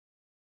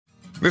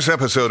This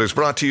episode is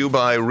brought to you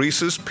by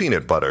Reese's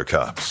Peanut Butter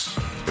Cups.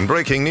 In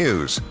breaking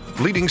news,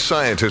 leading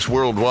scientists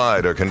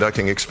worldwide are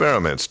conducting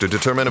experiments to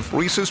determine if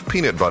Reese's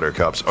Peanut Butter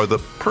Cups are the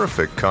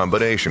perfect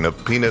combination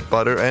of peanut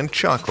butter and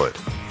chocolate.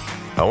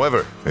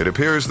 However, it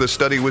appears the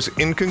study was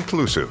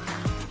inconclusive,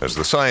 as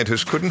the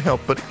scientists couldn't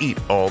help but eat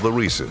all the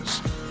Reese's.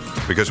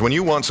 Because when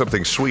you want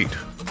something sweet,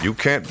 you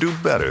can't do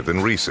better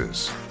than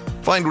Reese's.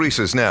 Find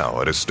Reese's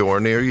now at a store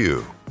near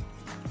you.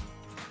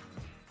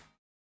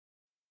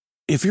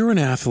 If you're an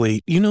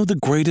athlete, you know the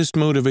greatest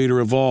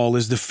motivator of all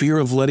is the fear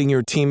of letting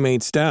your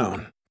teammates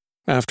down.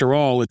 After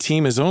all, a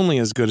team is only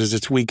as good as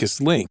its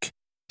weakest link.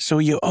 So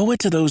you owe it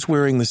to those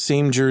wearing the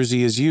same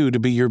jersey as you to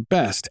be your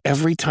best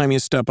every time you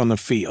step on the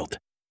field.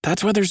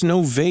 That's why there's no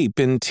vape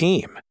in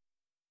team.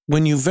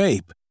 When you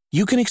vape,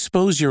 you can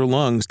expose your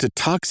lungs to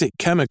toxic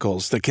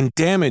chemicals that can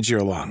damage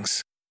your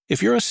lungs.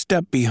 If you're a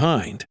step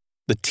behind,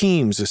 the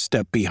team's a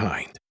step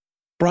behind.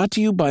 Brought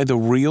to you by The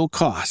Real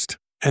Cost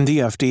and the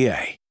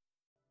FDA.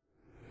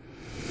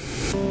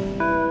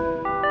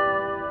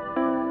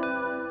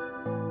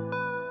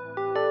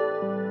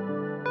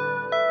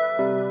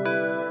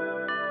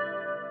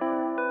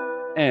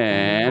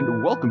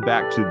 And welcome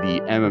back to the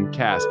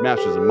MMCast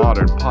Masters of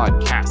Modern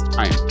podcast.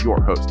 I am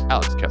your host,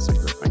 Alex Kessler,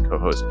 with my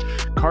co-host,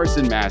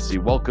 Carson Massey.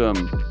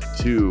 Welcome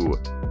to,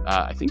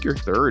 I think your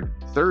third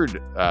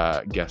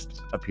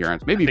guest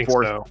appearance, maybe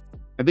fourth. So.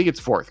 I think it's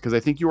fourth because I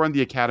think you were on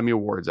the Academy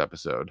Awards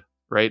episode,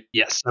 right?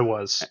 Yes, I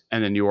was.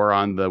 And then you were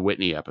on the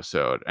Whitney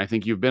episode. I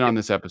think you've been on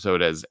this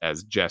episode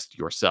as just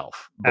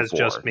yourself before, as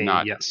just me.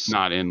 Yes,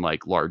 not in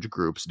like large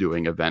groups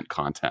doing event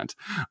content.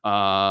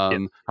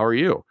 How are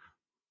you?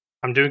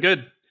 I'm doing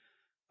good.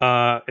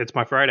 It's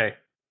my Friday.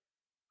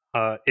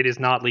 It is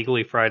not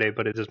legally Friday,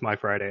 but it is my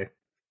Friday.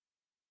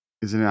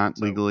 Is it not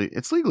legally?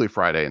 It's legally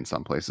Friday in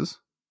some places.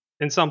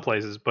 In some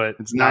places, but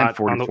it's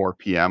 9:44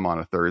 p.m. on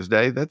a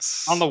Thursday.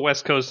 That's on the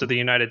west coast of the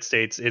United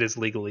States. It is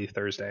legally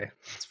Thursday.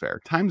 That's fair.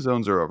 Time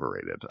zones are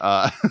overrated.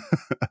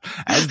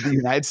 As the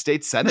United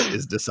States Senate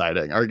is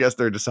deciding, or I guess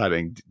they're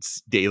deciding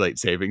daylight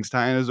savings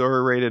time is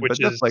overrated, which but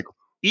that's is like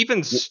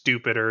even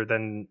stupider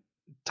than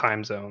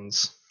time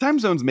zones. Time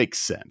zones make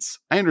sense.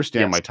 I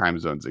understand why time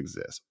zones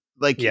exist.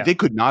 They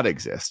could not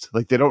exist.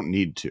 Like, they don't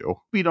need to.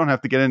 We don't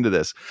have to get into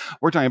this.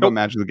 We're talking about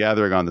Magic the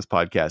Gathering on this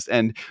podcast.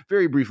 And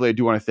very briefly, I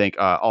do want to thank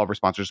all of our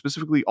sponsors,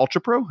 specifically Ultra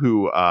Pro,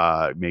 who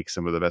makes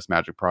some of the best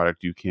Magic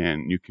product you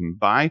can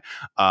buy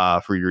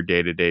for your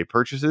day-to-day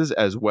purchases,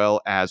 as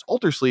well as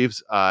Alter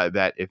Sleeves,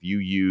 that if you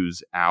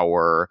use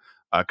our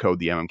code,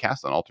 the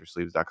MMCast, on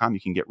altersleeves.com, you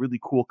can get really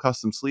cool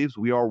custom sleeves.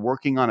 We are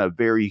working on a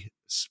very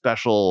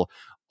special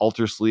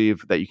Alter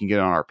sleeve that you can get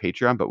on our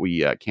Patreon, but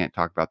we can't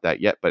talk about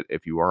that yet. But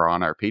if you are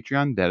on our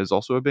Patreon, that is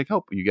also a big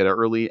help. You get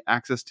early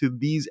access to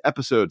these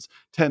episodes,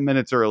 10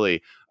 minutes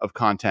early of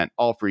content,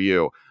 all for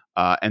you.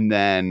 And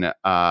then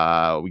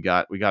we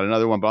got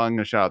another one, but I'm going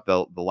to shout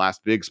out the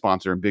last big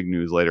sponsor and big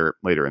news later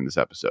in this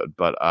episode.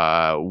 But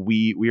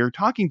we are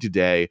talking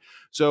today.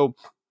 So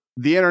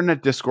the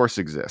internet discourse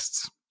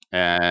exists,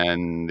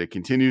 and it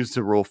continues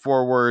to roll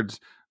forward.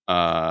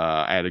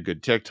 I had a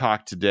good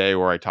TikTok today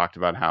where I talked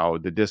about how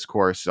the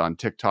discourse on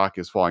TikTok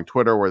is following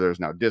Twitter, where there's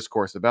now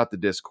discourse about the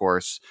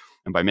discourse.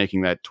 And by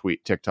making that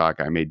tweet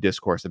TikTok, I made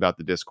discourse about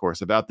the discourse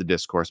about the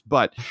discourse.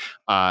 But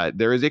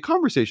there is a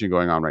conversation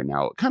going on right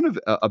now kind of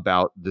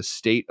about the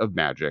state of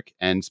Magic,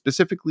 and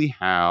specifically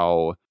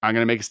how I'm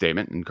going to make a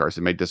statement, and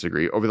Carson may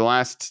disagree. Over the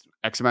last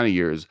X amount of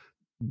years,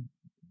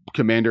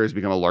 Commander has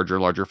become a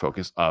larger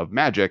focus of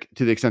Magic,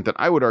 to the extent that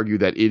I would argue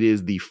that it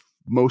is the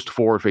most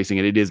forward-facing,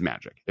 and it is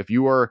Magic. If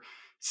you are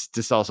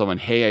to tell someone,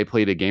 hey, I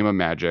played a game of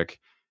Magic,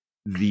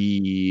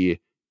 the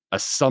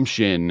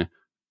assumption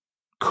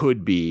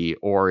could be,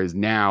 or is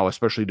now,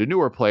 especially to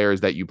newer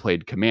players, that you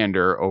played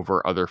Commander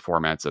over other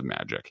formats of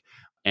Magic,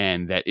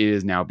 and that it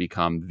has now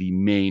become the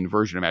main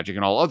version of Magic,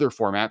 and all other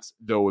formats,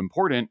 though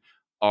important,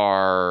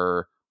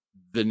 are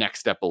the next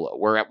step below,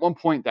 where at one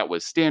point that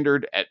was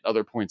standard, at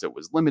other points it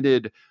was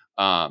limited.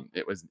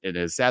 It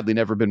has sadly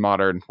never been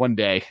modern. One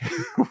day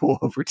we'll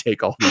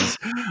overtake all these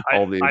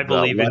I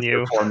believe in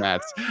you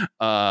formats.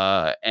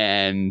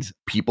 And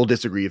people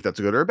disagree if that's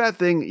a good or a bad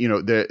thing. You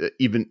know,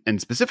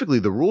 and specifically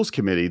the rules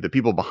committee, the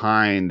people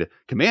behind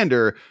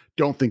Commander,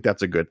 don't think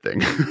that's a good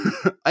thing.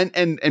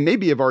 and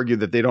maybe have argued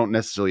that they don't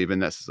necessarily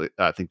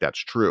think that's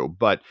true.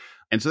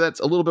 And so that's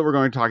a little bit we're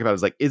going to talk about,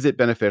 is like, is it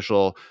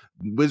beneficial?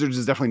 Wizards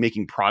is definitely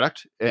making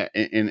product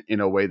in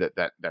a way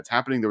that's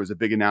happening. There was a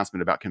big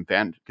announcement about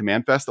Command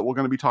Fest that we're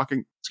going to be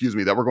talking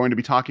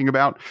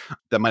about.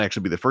 That might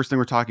actually be the first thing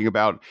we're talking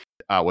about.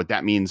 What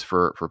that means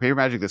for Paper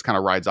Magic. This kind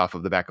of rides off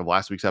of the back of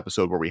last week's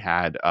episode, where we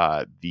had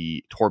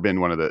the Torben,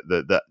 one of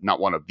the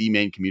not one of the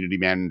main community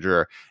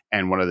manager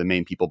and one of the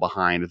main people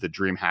behind the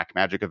DreamHack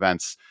Magic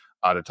events,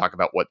 to talk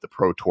about what the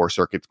Pro Tour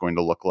circuit's going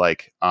to look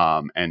like.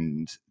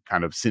 And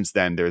kind of since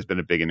then, there's been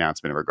a big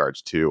announcement in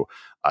regards to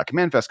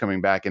Command Fest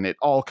coming back, and it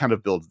all kind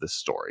of builds this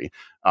story.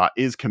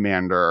 Is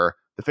Commander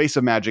the face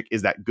of Magic?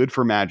 Is that good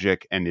for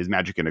Magic? And is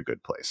Magic in a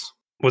good place?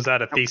 Was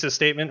that a thesis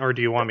statement, or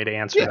do you want me to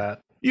answer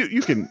that?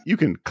 You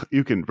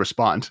can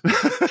respond.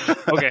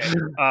 Okay.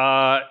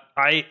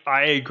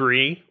 I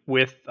agree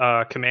with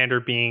Commander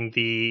being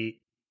the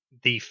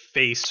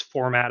face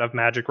format of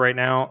Magic right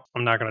now.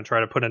 I'm not going to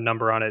try to put a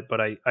number on it, but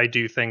I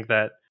do think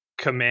that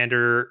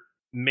Commander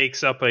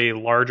makes up a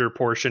larger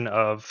portion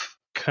of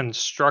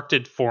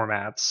constructed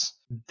formats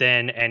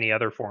than any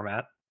other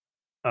format.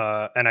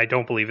 And I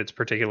don't believe it's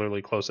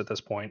particularly close at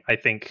this point. I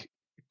think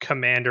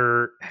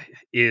Commander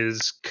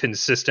is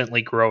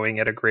consistently growing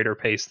at a greater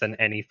pace than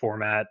any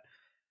format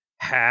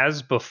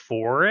has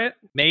before it.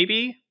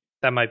 Maybe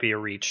that might be a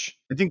reach.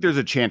 I think there's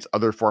a chance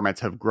other formats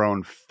have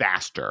grown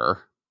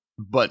faster,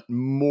 but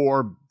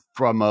more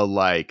from a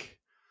like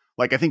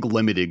I think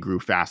Limited grew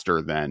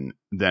faster than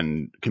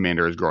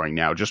Commander is growing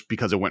now, just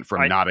because it went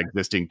from not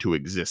existing to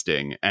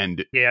existing.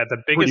 And yeah, the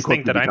biggest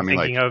thing that I'm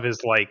thinking of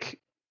is like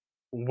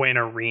when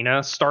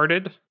Arena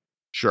started.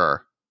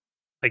 Sure.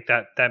 Like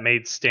that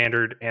made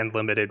Standard and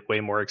Limited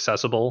way more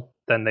accessible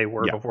than they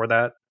were before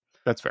that.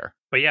 That's fair.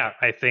 But yeah,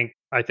 I think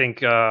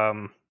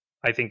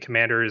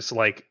Commander is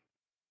like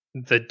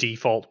the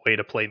default way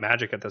to play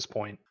Magic at this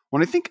point.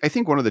 Well, I think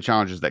one of the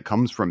challenges that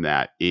comes from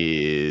that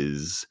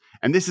is,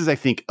 and this is I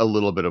think a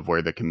little bit of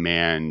where the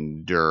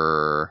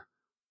Commander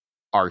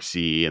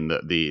RC and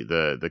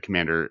the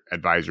Commander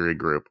advisory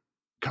group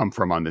come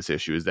from on this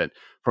issue, is that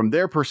from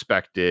their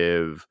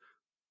perspective,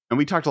 and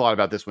we talked a lot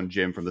about this when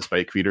Jim from the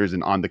Spike Feeders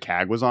and On the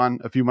CAG was on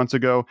a few months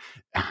ago,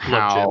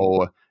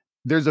 how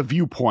there's a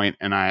viewpoint,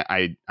 and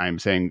I'm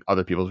saying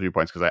other people's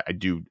viewpoints because I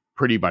do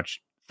pretty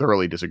much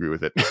thoroughly disagree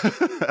with it.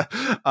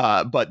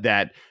 But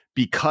that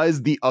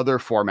because the other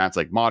formats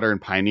like Modern,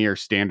 Pioneer,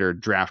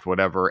 Standard, Draft,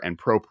 whatever, and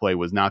Pro Play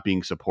was not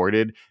being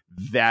supported,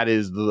 that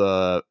is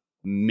the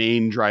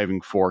main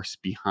driving force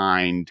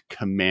behind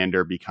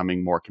Commander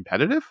becoming more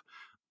competitive.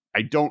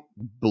 I don't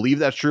believe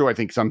that's true. I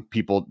think some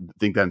people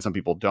think that and some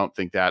people don't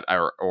think that,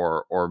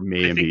 or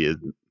maybe is.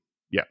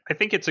 Yeah, I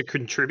think it's a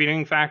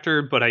contributing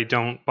factor, but I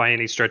don't, by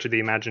any stretch of the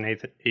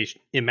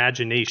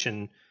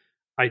imagination,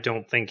 I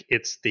don't think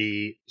it's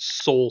the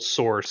sole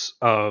source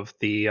of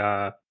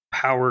the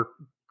power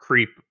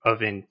creep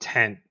of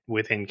intent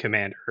within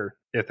Commander,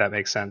 if that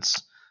makes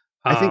sense.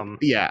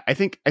 I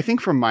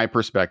think from my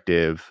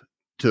perspective,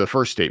 to the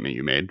first statement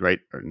you made, right?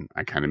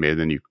 I kind of made it,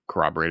 then you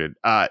corroborated.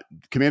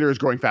 Commander is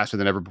growing faster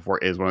than ever before.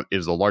 Is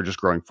the largest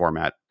growing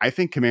format. I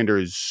think Commander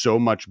is so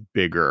much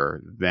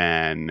bigger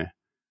than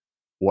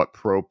what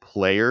pro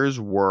players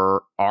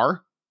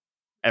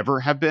ever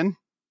have been,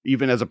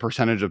 even as a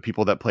percentage of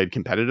people that played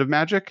competitive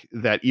Magic,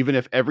 that even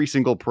if every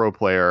single pro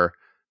player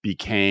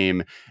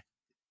became,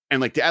 and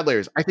like to add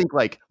layers, I think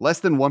like less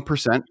than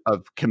 1%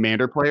 of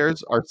Commander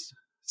players are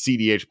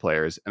CDH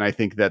players. And I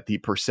think that the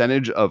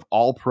percentage of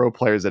all pro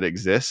players that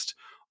exist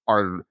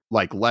are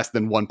like less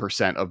than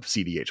 1% of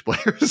CDH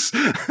players.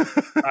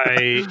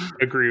 I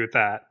agree with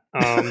that.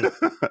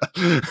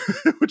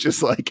 Which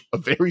is like a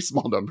very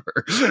small number.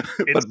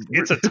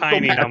 It's a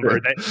tiny number.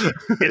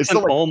 It's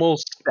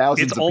almost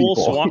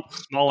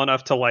small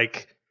enough to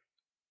like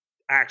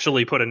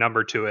actually put a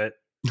number to it,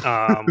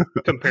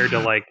 compared to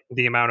like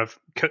the amount of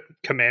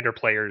Commander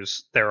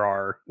players there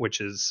are,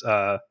 which is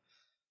a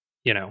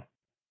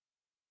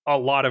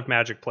lot of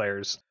Magic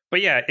players.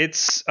 But yeah,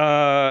 it's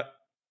like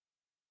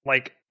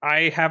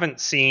I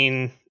haven't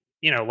seen,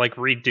 like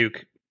Reed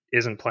Duke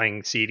isn't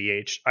playing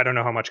CDH. I don't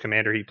know how much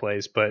Commander he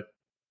plays, but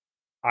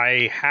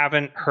I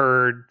haven't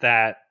heard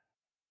that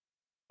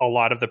a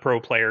lot of the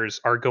pro players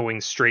are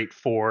going straight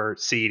for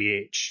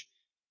CDH,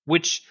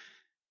 which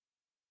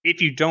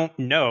if you don't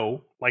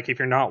know, like if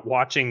you're not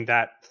watching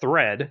that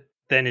thread,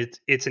 then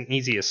it's an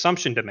easy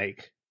assumption to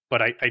make.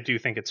 But I do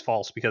think it's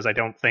false, because I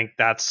don't think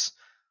that's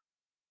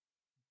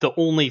the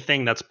only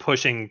thing that's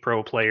pushing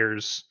pro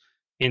players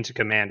into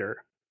Commander.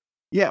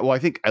 Yeah, well, I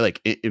think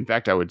in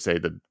fact, I would say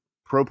the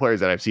pro players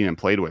that I've seen and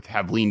played with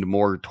have leaned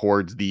more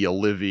towards the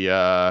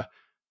Olivia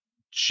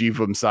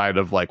Shivam side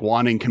of like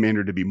wanting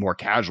Commander to be more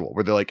casual,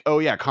 where they're like, oh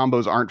yeah,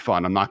 combos aren't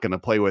fun, I'm not going to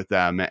play with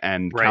them,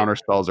 and counter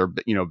spells are,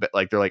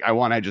 like they're like, I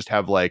want to just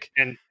have like.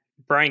 And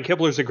Brian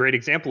Kibler's a great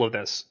example of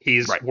this.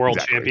 He's world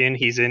champion.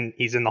 He's in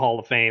the Hall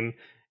of Fame,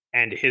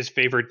 and his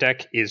favorite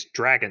deck is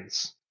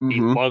Dragons.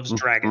 He loves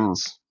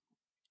Dragons.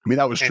 I mean,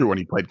 that was true when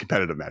he played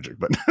competitive Magic,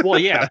 but well,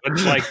 yeah,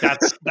 but like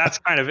that's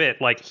kind of it.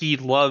 Like he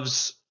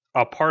loves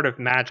a part of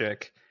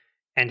Magic,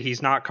 and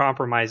he's not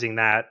compromising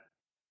that.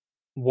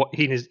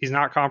 He's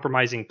not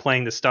compromising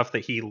playing the stuff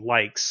that he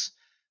likes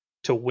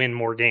to win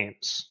more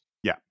games.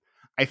 Yeah,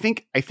 I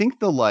think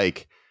the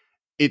like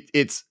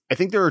it's I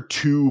think there are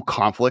two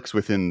conflicts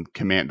within the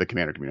Commander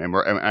community, and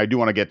I do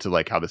want to get to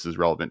like how this is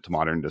relevant to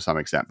Modern to some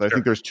extent, but I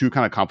think there's two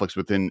kind of conflicts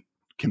within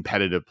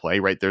competitive play.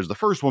 Right, there's the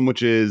first one,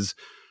 which is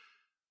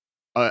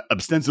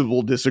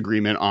ostensible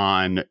disagreement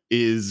on,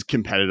 is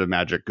competitive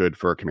Magic good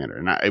for a Commander?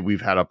 And we've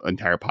had an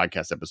entire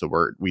podcast episode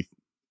where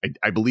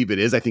I believe it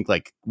is. I think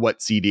like what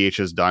CDH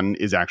has done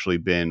is actually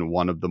been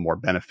one of the more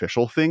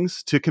beneficial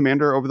things to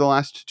Commander over the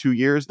last 2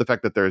 years. The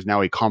fact that there is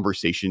now a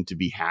conversation to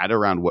be had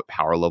around what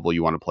power level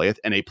you want to play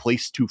with and a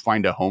place to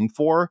find a home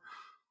for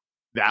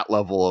that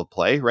level of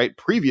play, right?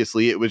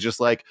 Previously, it was just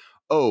like,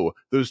 oh,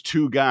 those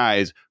two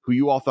guys who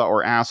you all thought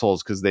were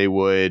assholes because they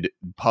would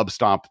pub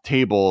stomp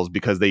tables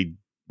because they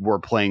were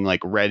playing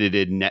like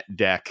Reddited net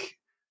deck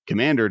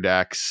commander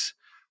decks.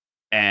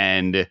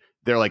 And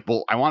they're like,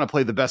 well, I want to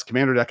play the best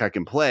commander deck I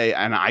can play.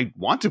 And I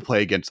want to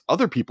play against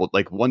other people.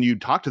 Like when you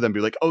talk to them, be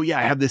like, oh yeah,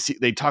 I have this.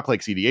 They talk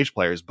like CDH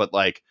players, but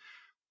like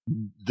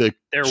there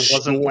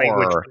wasn't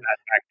language for that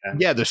back then.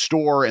 Yeah, the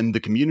store and the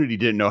community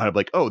didn't know how to be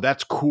like, oh,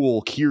 that's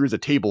cool. Here's a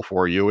table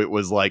for you. It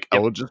was like, I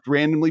will just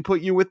randomly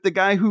put you with the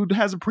guy who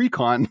has a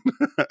precon.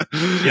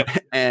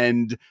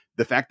 And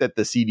the fact that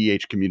the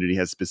CDH community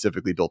has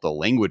specifically built a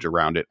language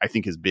around it, I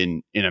think has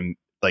been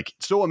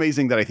so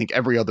amazing that I think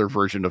every other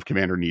version of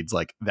Commander needs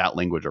like that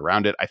language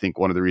around it. I think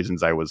one of the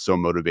reasons I was so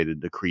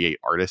motivated to create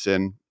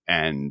Artisan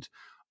and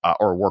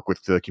or work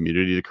with the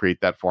community to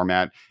create that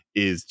format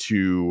is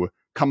to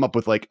come up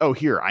with like, oh,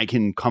 here, I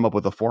can come up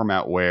with a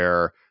format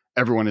where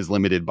everyone is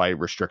limited by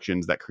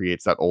restrictions that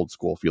creates that old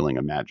school feeling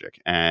of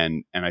Magic.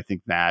 And I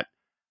think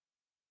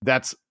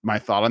that's my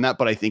thought on that.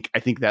 But I think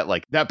that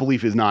like that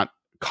belief is not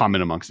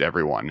common amongst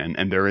everyone.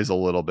 And there is a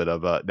little bit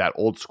of that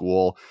old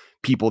school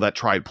people that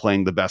tried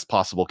playing the best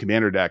possible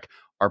commander deck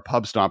are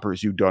pub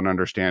stompers who don't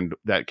understand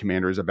that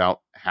Commander is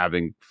about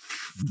having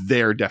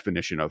their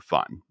definition of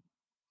fun.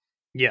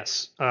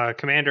 Yes.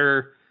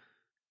 Commander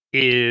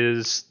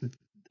is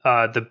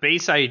the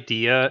base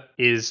idea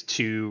is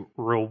to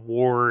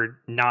reward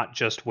not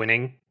just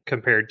winning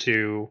compared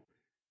to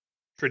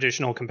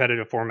traditional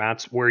competitive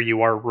formats where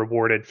you are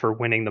rewarded for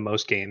winning the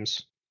most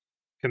games.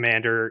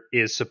 Commander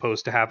is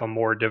supposed to have a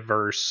more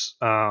diverse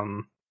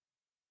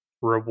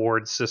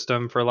reward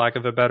system, for lack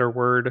of a better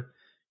word.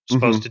 You're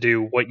supposed to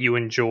do what you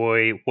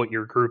enjoy, what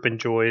your group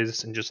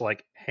enjoys, and just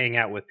like hang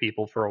out with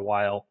people for a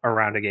while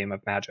around a game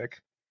of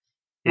Magic.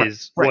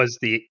 Was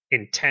the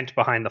intent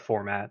behind the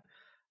format.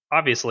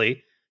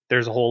 Obviously,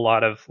 there's a whole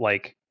lot of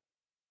like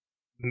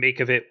make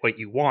of it what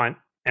you want,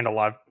 and a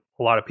lot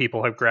of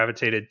people have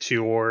gravitated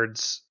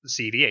towards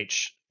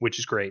CDH, which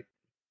is great.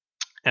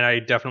 And I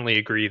definitely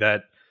agree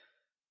that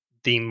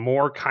the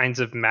more kinds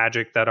of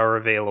Magic that are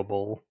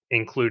available,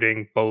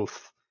 including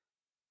both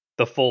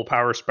the full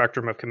power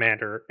spectrum of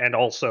Commander and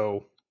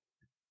also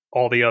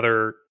all the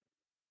other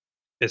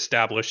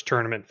established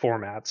tournament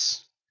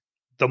formats,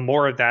 the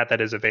more of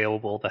that is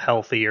available, the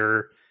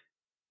healthier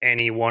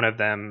any one of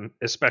them,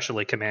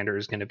 especially Commander,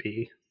 is going to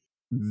be.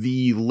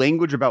 The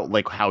language about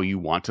like how you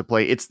want to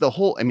play, it's the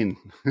whole, I mean,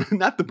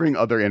 not to bring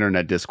other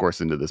internet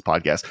discourse into this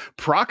podcast,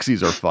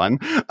 proxies are fun.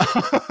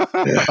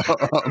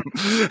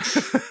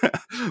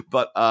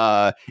 But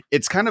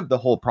it's kind of the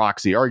whole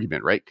proxy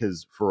argument, right?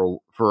 Because for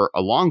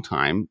a long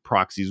time,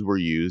 proxies were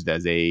used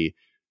as a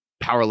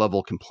power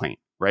level complaint,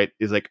 right?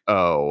 It's like,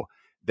 oh,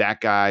 that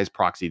guy's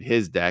proxied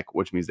his deck,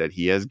 which means that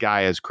he has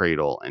Gaia's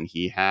Cradle and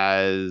he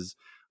has,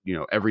 you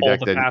know, every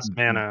deck that fast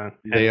mana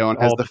they own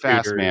has the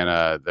fast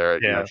mana.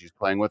 They're, you know, she's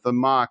playing with a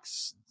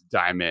Mox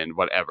Diamond,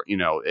 whatever, you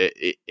know,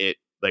 it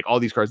like all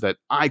these cards that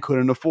I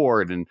couldn't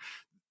afford. And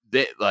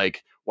they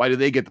like, why do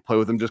they get to play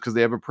with them just because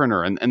they have a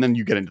printer? And then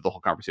you get into the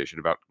whole conversation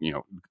about, you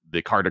know,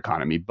 the card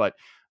economy, but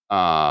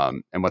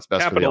and what's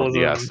best Capitalism. for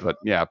the LGS. But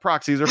yeah,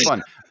 proxies are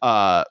fun.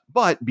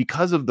 But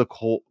because of the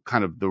whole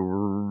kind of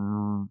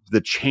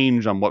the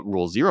change on what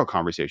Rule Zero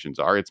conversations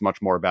are, it's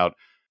much more about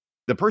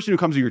the person who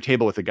comes to your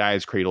table with a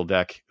Gaia's Cradle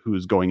deck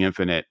who's going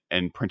infinite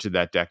and printed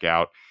that deck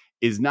out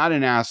is not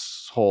an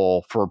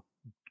asshole for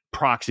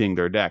proxying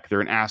their deck. They're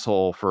an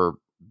asshole for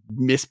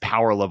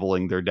mispower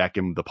leveling their deck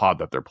in the pod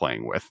that they're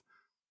playing with.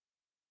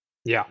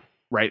 Yeah.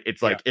 Right.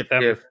 It's like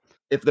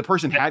if the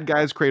person had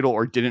Gaia's Cradle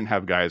or didn't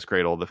have Gaia's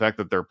Cradle, the fact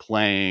that they're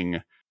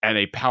playing at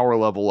a power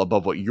level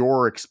above what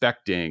you're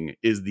expecting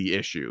is the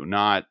issue,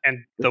 not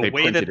and the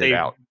way that they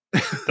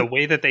the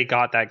way that they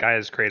got that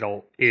Gaia's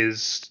Cradle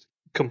is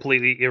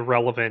completely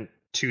irrelevant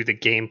to the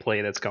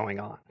gameplay that's going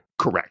on.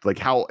 Correct. Like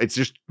how it's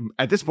just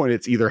at this point,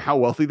 it's either how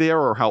wealthy they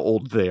are or how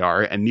old they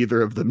are. And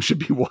neither of them should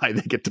be why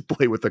they get to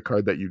play with a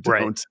card that you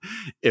don't,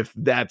 if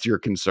that's your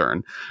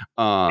concern.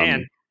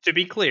 And to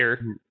be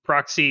clear,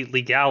 proxy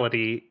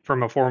legality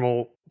from a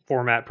formal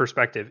format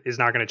perspective is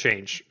not going to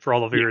change for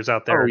all the viewers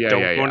out there.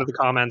 Don't go into the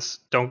comments.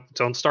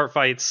 Don't start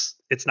fights.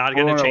 It's not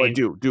going to change.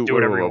 Do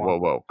whatever you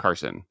want. Whoa,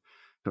 Carson.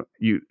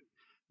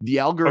 The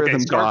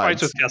algorithm start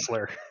fights with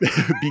Kessler.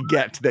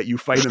 beget that you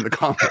fight in the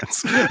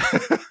comments.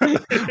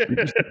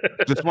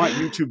 Just want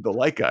YouTube to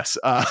like us.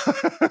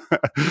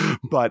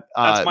 But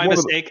that's my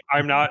mistake.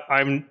 I'm not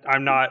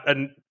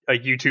a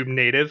YouTube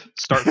native.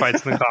 Start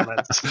fights in the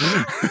comments.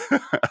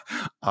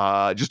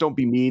 Just don't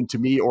be mean to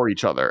me or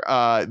each other.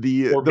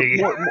 Or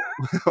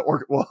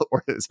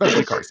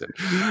especially Carson.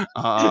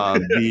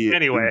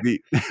 Anyway,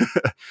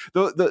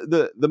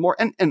 the more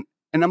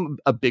and I'm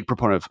a big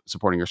proponent of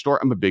supporting your store.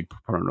 I'm a big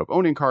proponent of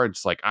owning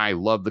cards. Like I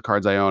love the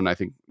cards I own. I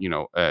think, you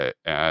know,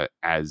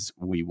 as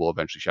we will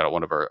eventually shout out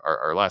one of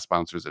our last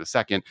sponsors in a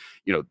second,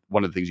 you know,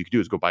 one of the things you can do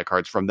is go buy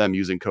cards from them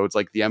using codes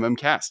like the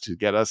MMCast to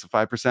get us a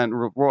 5%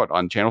 reward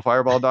on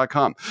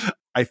channelfireball.com.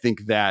 I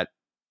think that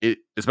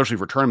especially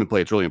for tournament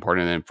play, it's really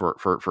important. And then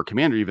for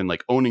Commander, even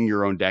like owning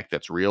your own deck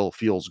that's real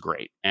feels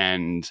great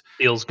and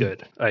feels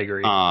good. I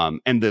agree.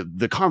 And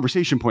the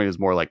conversation point is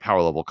more like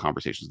power level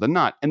conversations than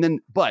not. And then,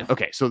 but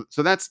okay, so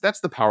that's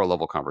the power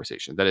level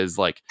conversation that is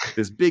like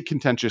this big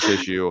contentious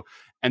issue.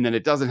 And then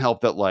it doesn't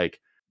help that like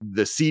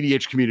the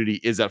CDH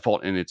community is at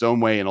fault in its own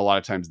way. And a lot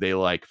of times they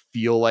like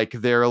feel like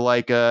they're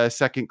like a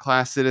second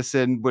class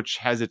citizen, which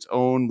has its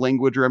own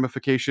language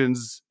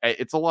ramifications.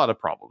 It's a lot of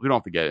problems. We don't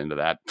have to get into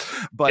that,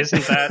 but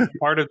isn't that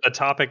part of the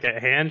topic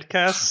at hand,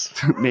 Cass?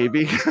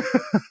 Maybe.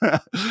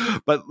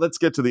 But let's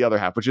get to the other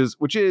half,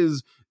 which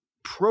is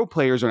pro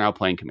players are now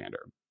playing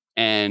Commander,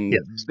 and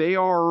yes. They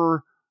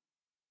are,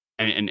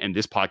 and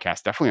this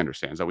podcast definitely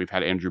understands that. We've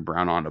had Andrew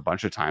Brown on a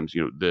bunch of times.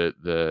 You know,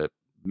 the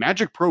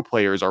Magic Pro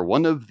players are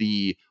one of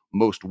the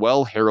most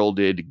well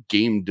heralded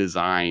game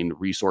design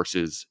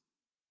resources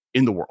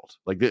in the world.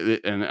 Like,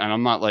 and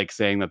I'm not like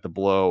saying that to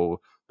blow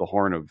the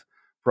horn of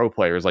pro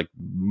players. Like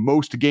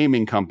most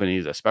gaming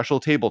companies, especially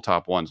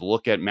tabletop ones,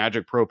 look at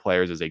Magic Pro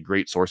players as a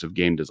great source of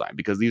game design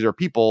because these are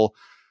people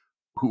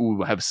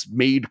who have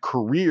made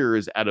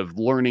careers out of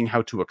learning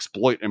how to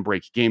exploit and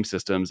break game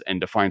systems and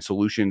to find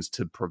solutions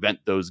to prevent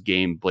those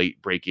game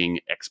breaking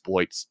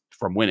exploits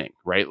from winning,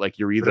 right? Like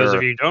you're either... For those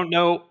of you who don't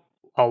know,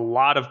 a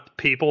lot of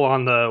people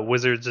on the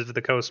Wizards of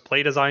the Coast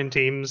play design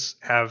teams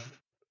have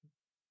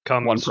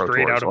come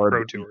straight out of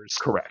Pro Tours.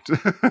 Correct.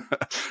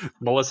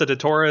 Melissa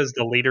DeTora is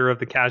the leader of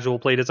the casual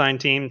play design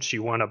team. She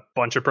won a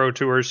bunch of Pro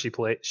Tours. She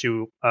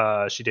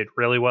did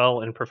really well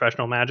in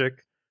professional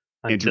Magic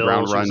until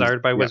she was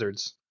hired by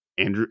Wizards.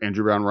 Andrew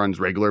Brown runs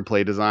regular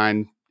play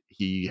design.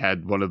 He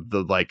had one of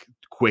the like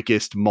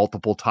quickest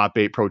multiple top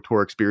 8 Pro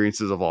Tour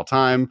experiences of all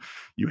time.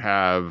 You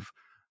have,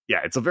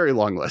 it's a very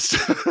long list.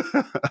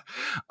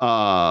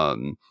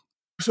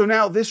 So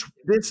now this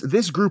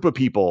group of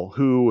people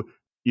who,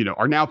 you know,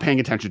 are now paying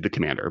attention to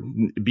Commander,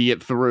 be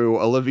it through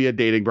Olivia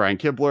dating Brian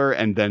Kibler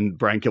and then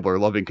Brian Kibler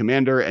loving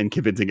Commander and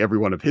convincing every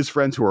one of his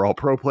friends who are all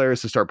pro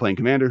players to start playing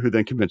Commander, who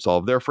then convinced all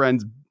of their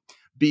friends,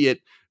 be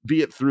it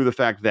through the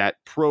fact that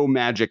pro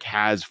Magic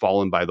has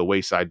fallen by the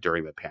wayside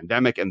during the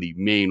pandemic. And the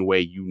main way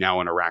you now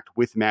interact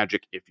with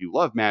Magic, if you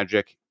love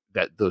Magic,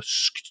 that the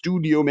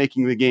studio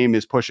making the game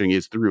is pushing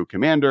is through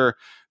Commander,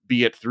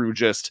 be it through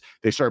just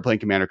they started playing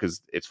Commander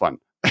because it's fun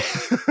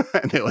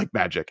and they like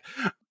Magic.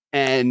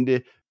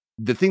 And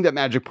the thing that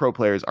Magic Pro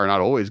players are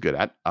not always good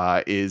at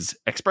is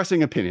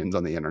expressing opinions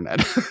on the internet.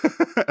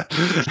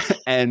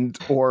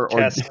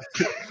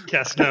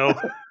 Yes, no.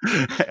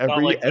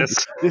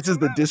 This is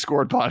the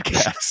Discord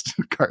podcast,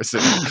 Carson.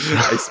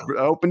 I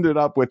opened it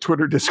up with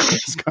Twitter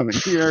discourse coming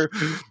here.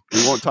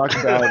 We won't talk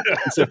about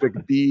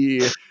specific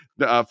B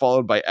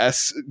followed by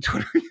S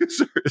Twitter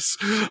users,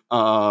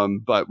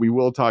 but we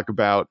will talk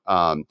about.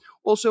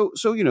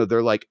 So you know,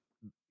 they're like.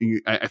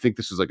 I think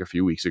this was like a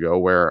few weeks ago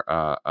where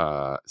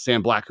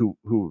Sam Black,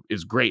 who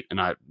is great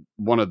and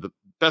one of the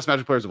best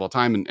Magic players of all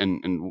time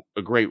and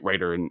a great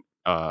writer in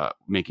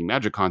making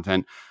Magic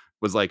content,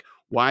 was like,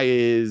 why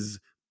is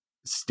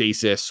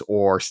Stasis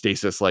or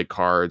Stasis-like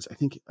cards? I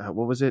think,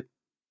 what was it?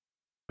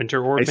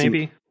 Winter Orb,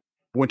 maybe?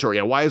 Winter,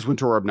 yeah. Why is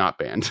Winter Orb not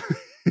banned?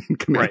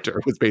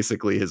 Commander was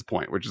basically his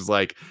point, which is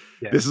like,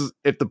 this is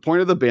at the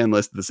point of the ban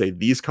list to say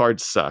these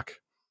cards suck.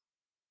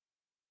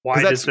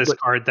 Why does this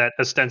card that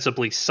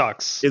ostensibly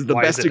sucks is the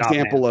best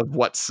example of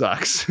what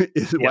sucks?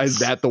 Why is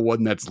that the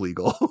one that's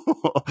legal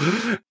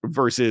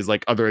versus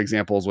like other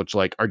examples, which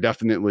like are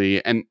definitely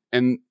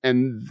and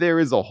there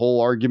is a whole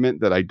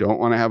argument that I don't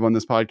want to have on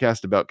this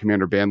podcast about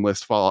Commander ban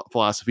list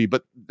philosophy,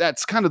 but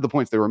that's kind of the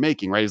points they were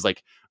making, right? Is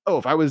like, oh,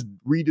 if I was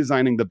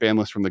redesigning the ban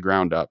list from the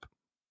ground up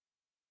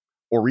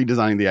or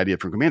redesigning the idea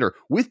from Commander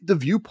with the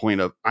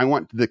viewpoint of I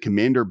want the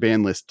Commander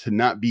ban list to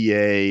not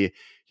be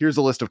here's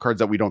a list of cards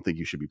that we don't think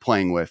you should be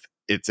playing with.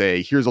 It's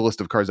here's a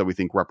list of cards that we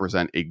think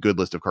represent a good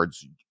list of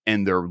cards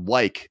and they're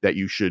like that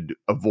you should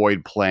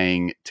avoid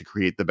playing to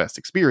create the best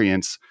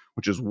experience,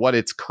 which is what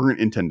its current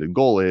intended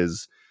goal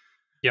is.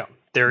 Yeah,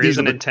 there is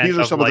an intent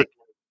of like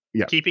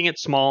keeping it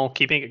small,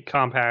 keeping it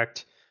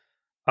compact,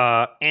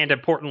 and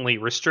importantly,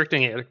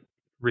 restricting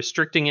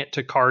it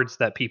to cards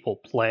that people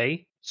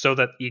play so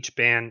that each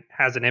ban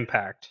has an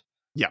impact.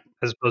 Yeah.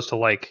 As opposed to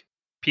like,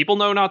 people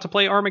know not to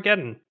play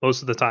Armageddon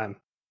most of the time.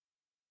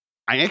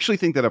 I actually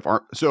think that we're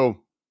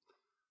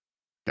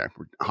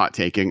hot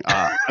taking.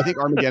 I think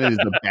Armageddon is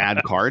a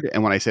bad card.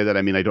 And when I say that,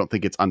 I mean, I don't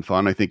think it's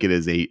unfun. I think it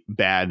is a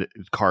bad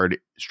card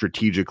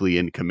strategically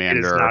in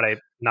Commander. It is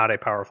not a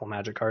powerful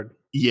Magic card.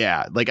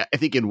 Yeah. Like I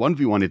think in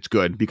 1v1, it's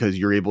good because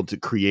you're able to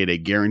create a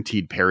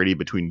guaranteed parity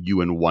between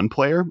you and one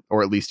player,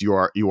 or at least you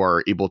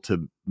are able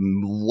to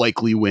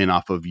likely win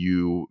off of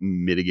you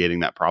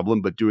mitigating that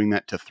problem. But doing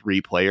that to 3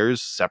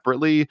 players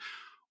separately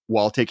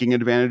while taking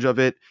advantage of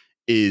it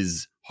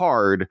is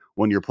hard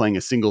when you're playing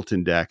a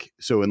singleton deck.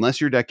 So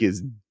unless your deck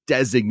is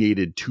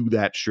designated to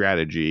that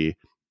strategy,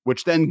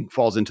 which then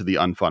falls into the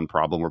unfun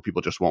problem where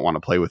people just won't want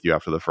to play with you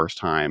after the first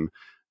time,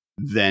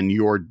 then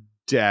your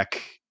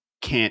deck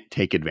can't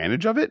take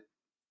advantage of it.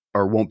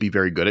 or won't be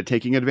very good at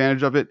taking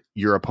advantage of it,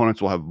 your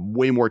opponents will have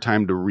way more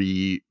time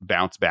to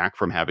bounce back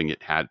from having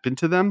it happen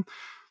to them.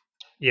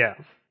 Yeah.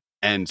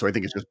 And so I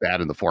think it's just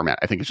bad in the format.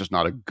 I think it's just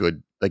not a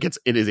good, like it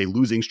is a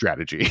losing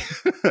strategy.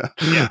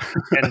 Yeah.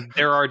 And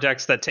there are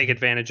decks that take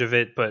advantage of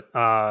it, but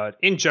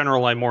in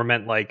general, I more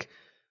meant like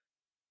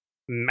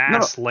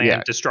mass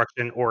land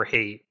destruction or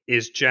hate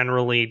is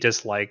generally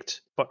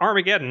disliked. But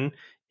Armageddon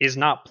is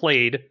not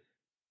played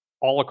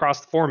all across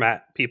the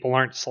format. People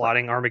aren't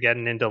slotting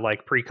Armageddon into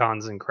like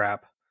precons and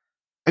crap.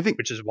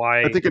 Which is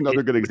why I think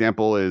another good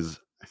example is,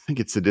 I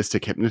think it's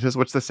Sadistic Hypnotist.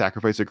 What's the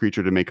sacrifice a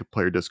creature to make a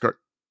player discard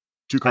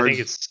 2 cards? I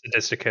think it's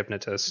Sadistic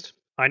Hypnotist.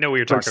 I know what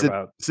you're talking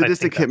about.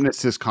 Sadistic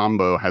Hypnotist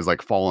combo has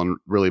like fallen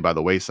really by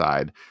the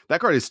wayside.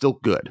 That card is still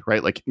good,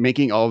 right? Like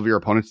making all of your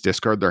opponents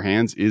discard their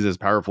hands is as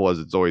powerful as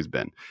it's always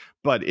been,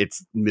 but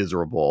it's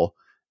miserable.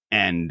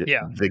 And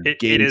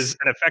it is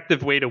an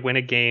effective way to win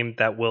a game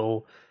that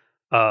will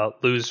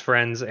lose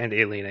friends and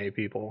alienate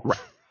people. Right.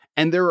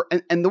 And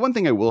the one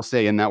thing I will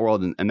say in that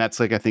world, and that's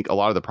like I think a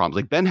lot of the problems,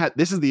 like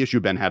this is the issue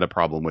Ben had a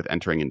problem with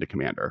entering into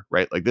Commander,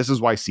 right? Like this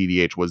is why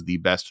CDH was the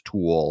best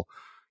tool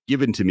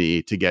given to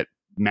me to get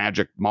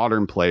Magic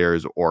modern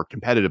players or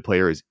competitive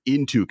players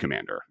into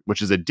Commander,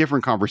 which is a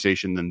different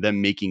conversation than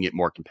them making it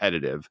more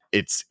competitive.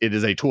 It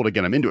is a tool to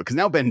get them into it, because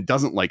now Ben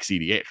doesn't like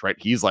CDH, right?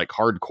 He's like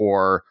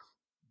hardcore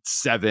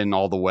 7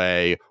 all the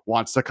way,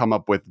 wants to come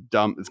up with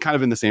dumb. It's kind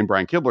of in the same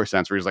Brian Kibler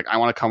sense, where he's like, I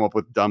want to come up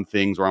with dumb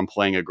things where I'm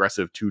playing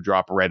aggressive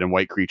 2-drop red and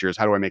white creatures.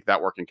 How do I make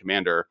that work in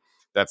Commander?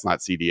 That's not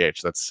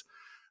CDH. That's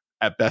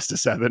at best a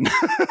 7.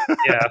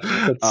 Yeah.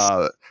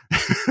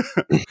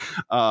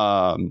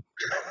 How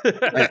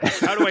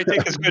do I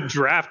take this good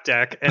draft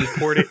deck and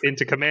port it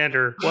into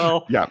Commander?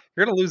 Well, you're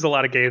going to lose a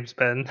lot of games,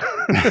 Ben.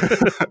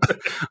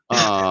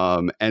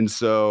 And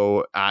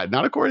so,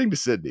 not according to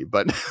Sydney,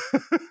 but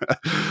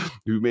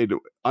who made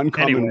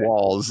uncommon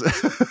walls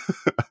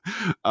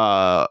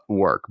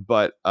work.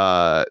 But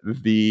yeah,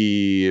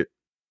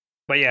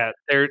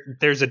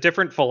 there's a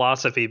different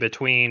philosophy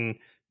between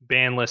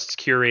ban lists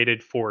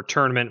curated for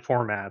tournament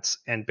formats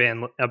and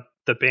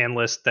the ban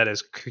list that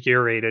is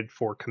curated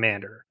for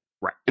Commander.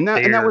 Right. And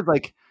that was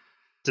like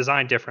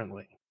designed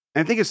differently.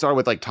 And I think it started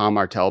with like Tom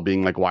Martell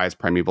being like, why is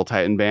Primeval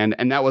Titan banned?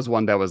 And that was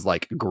one that was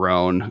like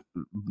grown.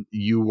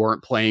 You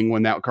weren't playing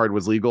when that card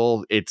was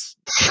legal. It's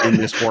in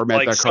this format.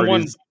 Like that card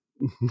is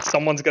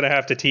someone's going to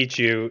have to teach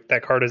you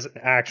that card is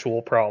an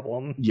actual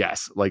problem.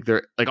 Yes. Like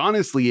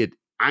honestly,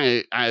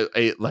 I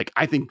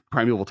think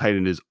Primeval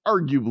Titan is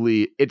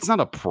arguably, it's not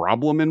a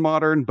problem in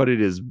Modern, but it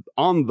is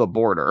on the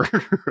border.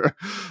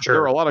 Sure.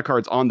 There are a lot of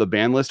cards on the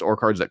ban list, or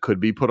cards that could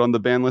be put on the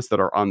ban list, that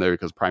are on there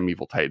because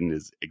Primeval Titan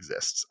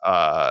exists.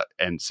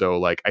 And so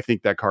like, I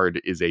think that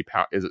card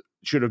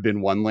should have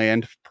been 1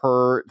 land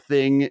per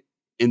thing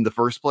in the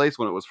first place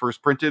when it was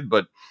first printed,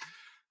 but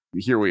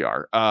here we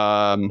are.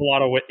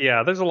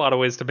 There's a lot of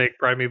ways to make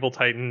Primeval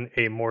Titan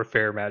a more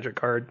fair Magic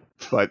card.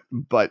 But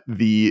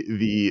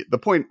the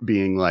point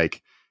being,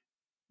 like,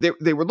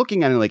 they were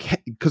looking at it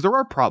like, because there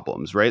are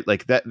problems, right?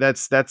 Like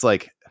that's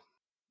like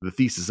the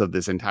thesis of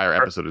this entire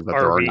episode is that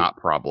there are not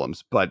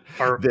problems. But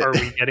are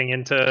we getting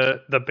into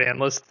the ban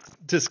list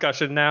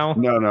discussion now?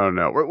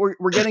 No.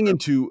 We're getting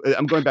into.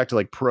 I'm going back to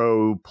like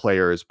pro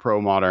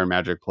modern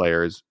Magic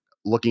players,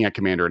 looking at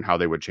Commander and how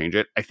they would change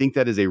it. I think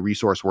that is a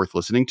resource worth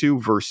listening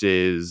to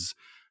versus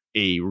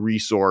a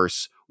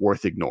resource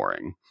worth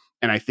ignoring.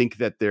 And I think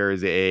that there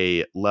is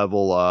a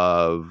level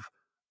of,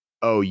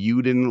 oh,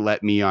 you didn't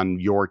let me on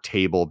your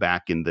table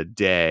back in the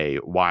day.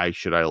 Why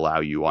should I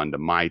allow you onto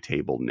my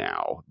table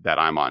now that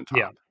I'm on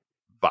top?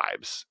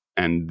 Vibes.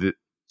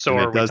 So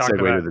it does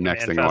segue to the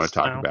next thing I want to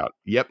talk about.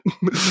 Yep.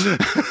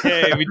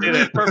 Hey, we did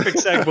it. Perfect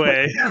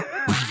segue.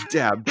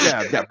 Dab.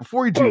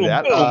 Before we do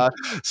that,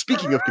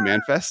 speaking of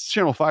Command Fest,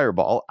 Channel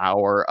Fireball,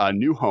 our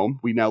new home,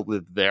 we now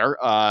live there,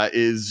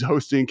 is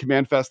hosting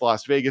Command Fest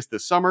Las Vegas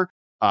this summer.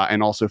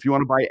 And also, if you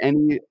want to buy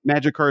any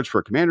Magic cards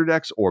for Commander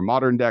decks or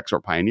Modern decks or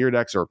Pioneer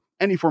decks or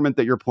any format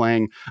that you're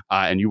playing,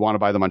 and you want to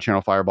buy them on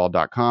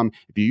channelfireball.com,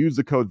 if you use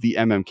the code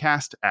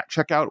TheMMCast at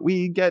checkout,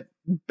 we get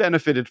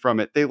benefited from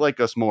it. They like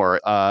us more,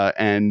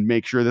 and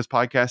make sure this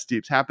podcast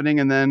keeps happening.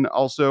 And then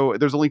also,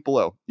 there's a link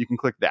below. You can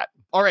click that.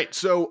 All right.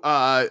 So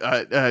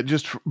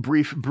just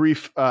brief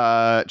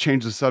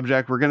change the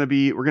subject. We're gonna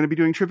be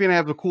doing trivia, and I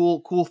have a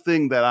cool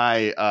thing that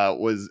I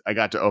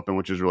got to open,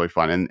 which is really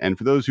fun. And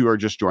for those who are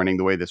just joining,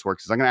 the way this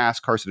works is I'm gonna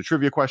ask Carson a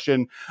trivia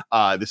question.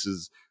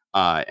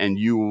 And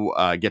you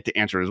get to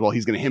answer it as well.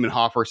 He's going to him and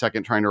haw for a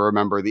second trying to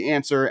remember the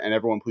answer, and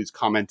everyone please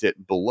comment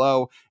it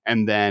below.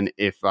 And then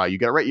if you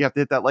get it right, you have to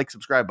hit that like,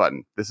 subscribe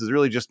button. This is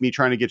really just me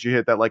trying to get you to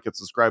hit that like and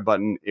subscribe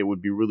button. It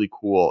would be really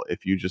cool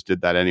if you just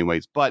did that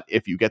anyways. But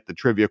if you get the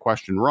trivia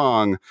question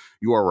wrong,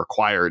 you are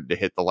required to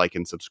hit the like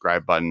and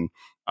subscribe button.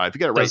 If you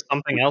get it right, does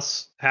something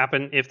else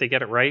happen if they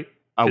get it right?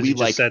 We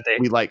like their.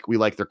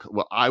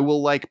 Well, I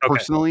will like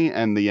personally,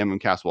 and the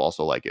MMCast will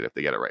also like it if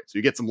they get it right. So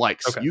you get some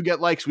likes. Okay. You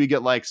get likes. We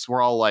get likes.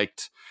 We're all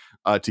liked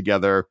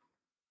together.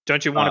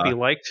 Don't you want to be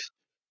liked?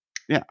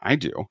 Yeah, I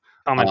do.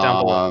 Comment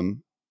down below.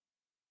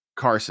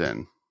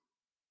 Carson,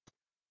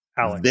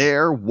 Alex.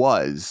 There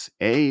was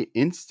a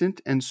instant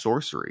and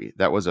sorcery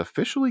that was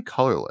officially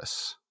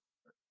colorless.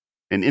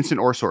 An instant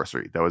or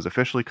sorcery that was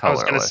officially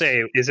colorless. I was going to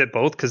say, is it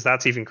both? Because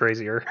that's even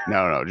crazier.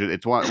 No,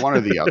 it's one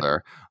or the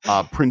other.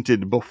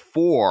 Printed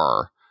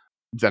before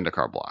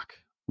Zendikar block.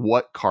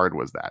 What card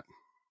was that?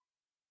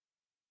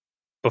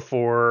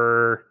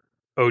 Before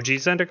OG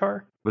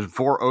Zendikar?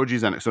 Before OG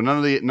Zendikar. So not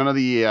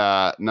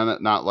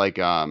like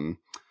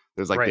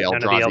there's like the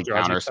Eldrazi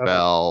counter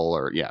spell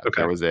or okay.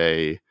 There was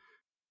a.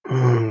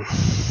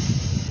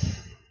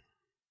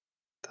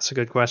 That's a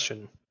good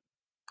question.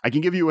 I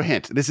can give you a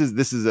hint. This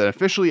is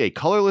officially a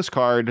colorless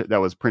card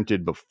that was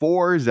printed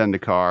before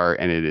Zendikar,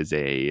 and it is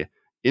a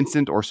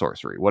instant or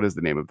sorcery. What is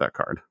the name of that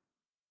card?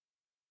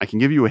 I can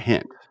give you a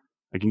hint.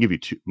 I can give you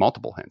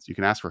multiple hints. You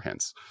can ask for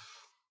hints.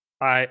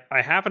 I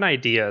have an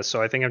idea,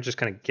 so I think I'm just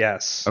going to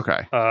guess.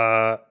 Okay.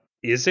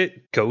 Is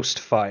it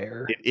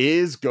Ghostfire? It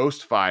is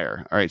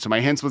Ghostfire. All right. So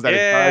my hints was that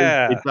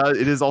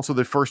it is also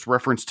the first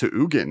reference to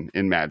Ugin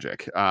in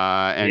Magic.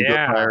 And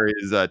Ghostfire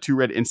is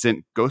 2-red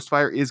instant.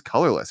 Ghostfire is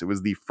colorless. It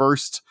was the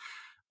first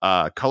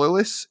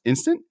colorless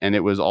instant, and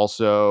it was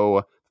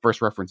also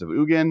first reference of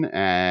Ugin,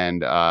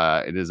 and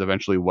it is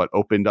eventually what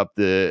opened up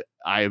the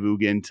Eye of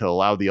Ugin to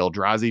allow the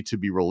Eldrazi to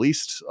be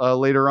released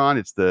later on.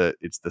 It's the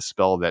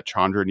spell that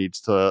Chandra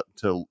needs to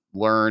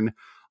learn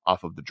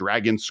off of the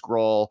Dragon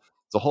Scroll.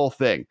 It's a whole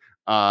thing.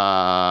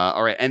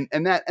 All right, and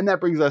that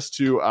brings us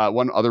to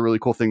one other really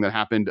cool thing that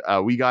happened.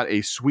 We got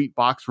a sweet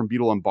box from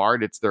Beetle and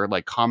Bard. It's their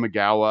like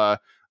Kamigawa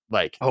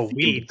like. Oh,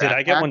 did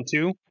I get one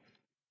too?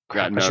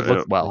 Yeah,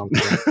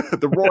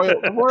 the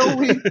royal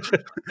week.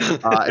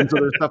 And so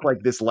there's stuff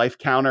like this life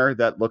counter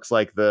that looks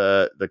like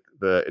the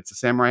it's a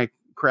samurai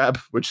crab,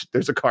 which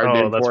there's a card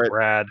name for it.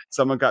 Rad.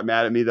 Someone got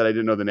mad at me that I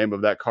didn't know the name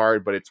of that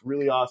card, but it's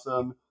really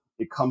awesome.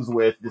 It comes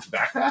with this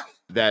backpack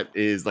that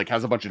is like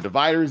has a bunch of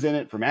dividers in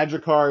it for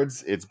Magic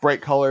cards. It's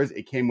bright colors.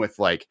 It came with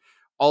like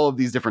all of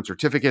these different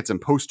certificates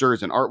and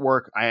posters and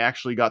artwork. I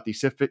actually got the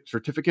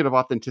certificate of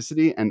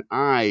authenticity, and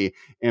I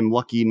am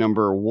lucky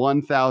number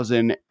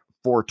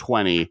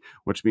 1,420,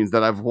 which means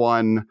that I've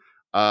won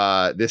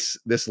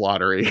this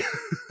lottery.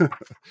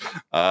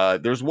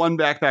 There's one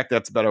backpack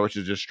that's better, which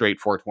is just straight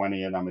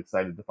 420, and I'm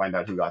excited to find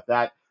out who got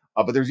that.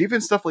 But there's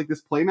even stuff like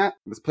this playmat.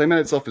 This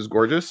playmat itself is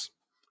gorgeous,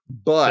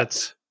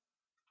 but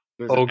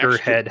Ogre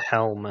Head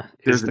Helm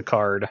is the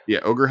card. Yeah,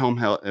 Ogre Helm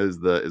is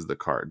the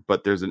card.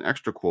 But there's an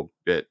extra cool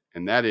bit,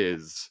 and that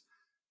is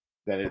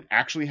that it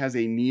actually has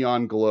a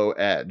neon glow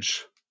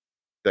edge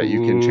that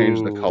you can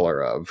change the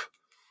color of.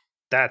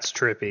 That's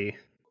trippy.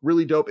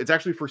 Really dope. It's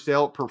actually for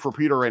sale for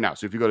Peter right now.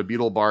 So if you go to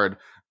Beetle Bard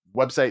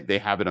website, they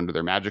have it under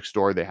their Magic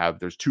store.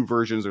 There's two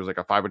versions. There's like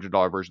a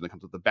 $500 version that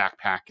comes with the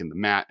backpack and the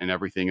mat and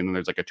everything, and then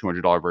there's like a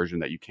 $200 version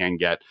that you can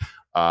get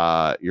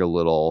your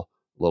little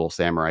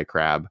samurai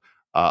crab.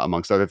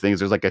 Amongst other things,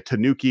 there's like a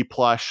Tanuki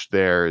plush.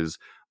 There's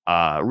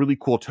really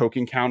cool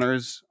token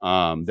counters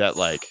that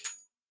like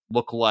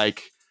look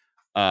like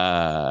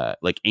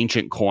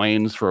ancient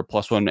coins for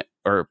 +1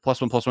 or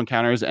 +1/+1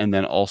 counters. And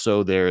then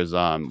also there's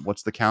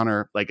what's the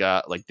counter like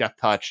Death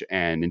Touch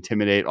and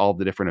Intimidate, all of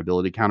the different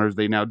ability counters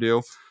they now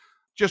do.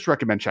 Just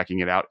recommend checking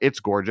it out. It's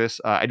gorgeous.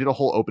 I did a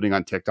whole opening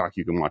on TikTok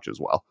you can watch as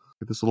well.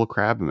 Look at this little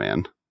crab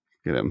man.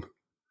 Get him.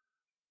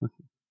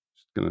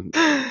 Gonna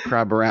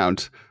crab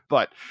around,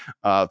 but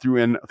threw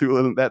in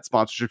that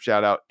sponsorship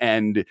shout out,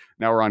 and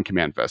now we're on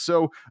Command Fest.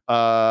 So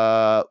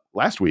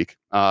last week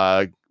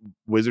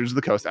Wizards of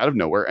the Coast out of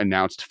nowhere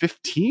announced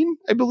 15,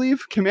 I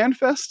believe, Command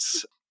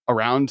Fests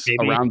around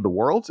the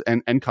world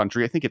and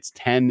country. I think it's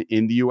 10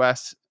 in the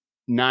US,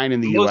 9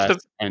 in the US,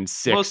 and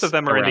 6 most of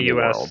them are in the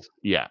US. World.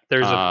 Yeah,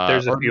 there's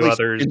a few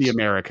others in the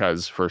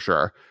Americas for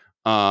sure.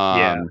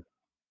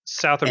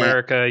 South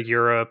America,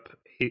 Europe,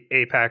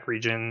 APAC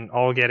region,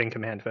 all getting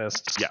Command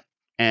Fests. Yeah.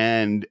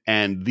 And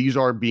these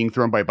are being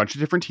thrown by a bunch of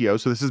different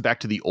TOs. So this is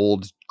back to the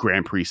old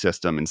Grand Prix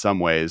system in some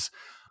ways,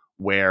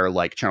 where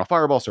like Channel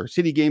Fireball, Star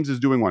City Games is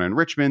doing one in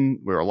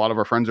Richmond, where a lot of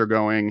our friends are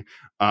going.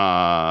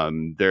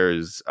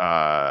 There's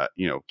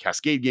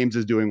Cascade Games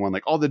is doing one.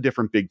 Like all the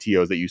different big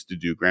TOs that used to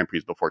do Grand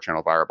Prix before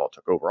Channel Fireball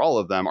took over all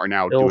of them are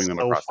now doing them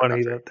across the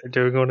country. That they're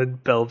doing one in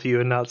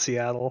Bellevue and not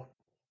Seattle.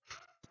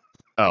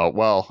 Oh,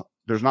 well,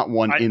 there's not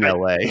one in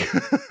LA.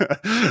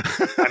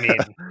 I mean,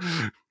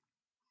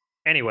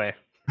 anyway.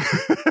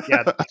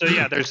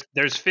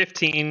 There's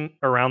 15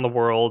 around the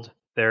world.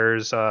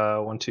 There's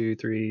 1, 2,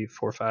 3,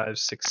 4, 5,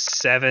 6,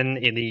 7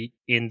 in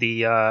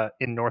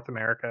North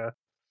America.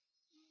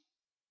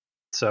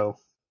 So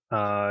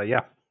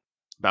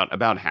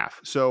about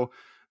half. So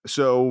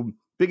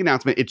big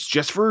announcement. It's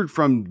just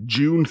from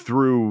June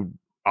through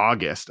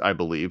August, I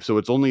believe. So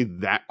it's only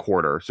that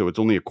quarter. So it's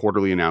only a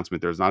quarterly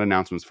announcement. There's not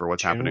announcements for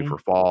what's happening for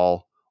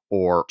fall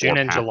or June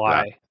and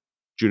July. That.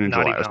 June and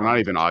July. It's not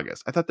even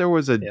August. I thought there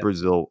was a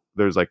Brazil.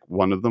 There's like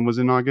one of them was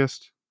in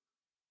August.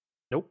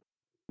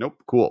 Nope.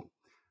 Cool.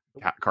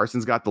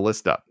 Carson's got the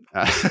list up.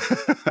 I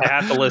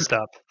have the list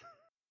up.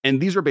 And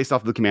these are based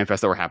off of the Command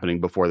Fest that were happening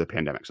before the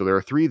pandemic. So there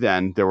were 3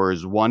 then. There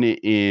was one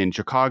in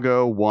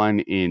Chicago, one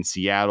in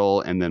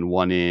Seattle, and then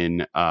one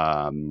in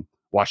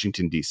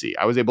Washington, D.C.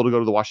 I was able to go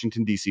to the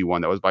Washington, D.C.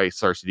 one that was by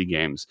Star City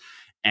Games.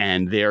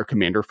 And they're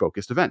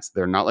commander-focused events.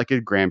 They're not like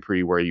a Grand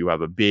Prix where you have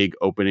a big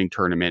opening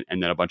tournament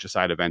and then a bunch of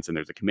side events and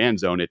there's a command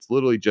zone. It's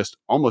literally just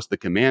almost the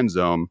command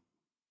zone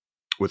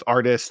with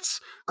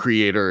artists,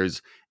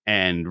 creators,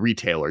 and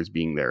retailers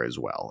being there as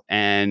well.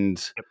 And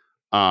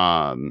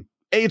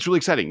it's really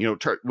exciting.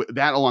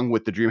 That along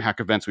with the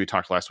DreamHack events we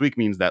talked last week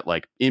means that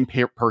like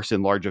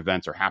in-person large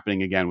events are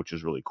happening again, which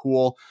is really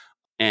cool.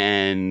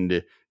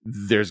 And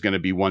there's going to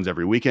be ones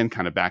every weekend,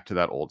 kind of back to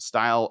that old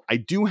style. I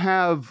do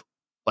have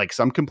like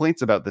some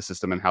complaints about the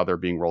system and how they're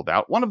being rolled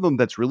out. One of them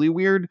that's really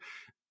weird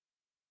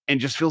and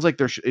just feels like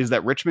is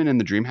that Richmond and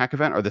the DreamHack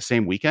event are the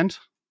same weekend.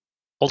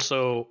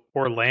 Also,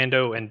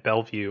 Orlando and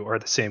Bellevue are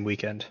the same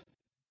weekend.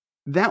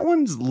 That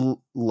one's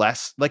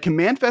less like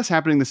Command Fest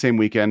happening the same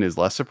weekend is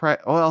less surprise.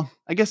 Well,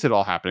 I guess it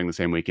all happening the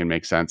same weekend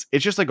makes sense.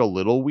 It's just like a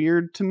little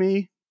weird to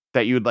me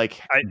that you would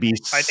like be.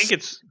 I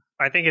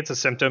think it's a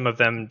symptom of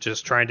them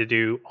just trying to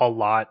do a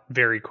lot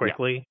very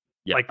quickly.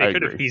 Yeah, like they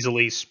could have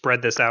easily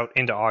spread this out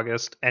into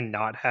August and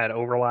not had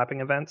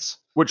overlapping events.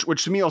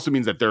 Which to me also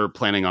means that they're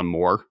planning on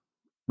more,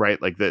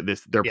 right? Like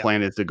their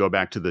plan is to go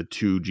back to the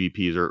 2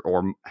 GPs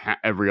or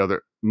every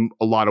other.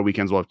 A lot of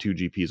weekends will have 2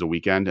 GPs a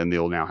weekend, and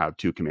they'll now have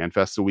 2 Command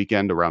Fests a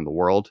weekend around the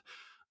world.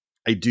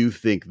 I do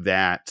think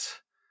that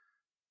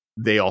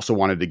they also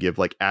wanted to give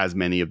like as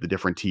many of the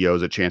different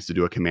TOs a chance to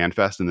do a Command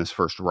Fest in this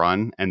first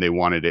run, and they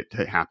wanted it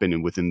to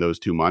happen within those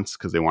 2 months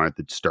because they wanted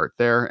to start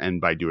there. And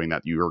by doing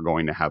that, you are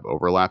going to have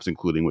overlaps,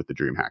 including with the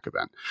DreamHack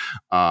event.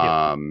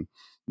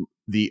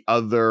 The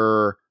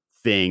other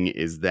thing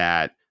is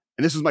that,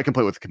 and this was my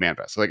complaint with Command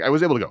Fest. Like I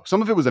was able to go.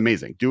 Some of it was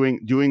amazing.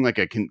 Doing like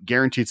a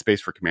guaranteed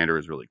space for Commander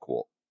is really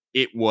cool.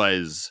 It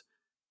was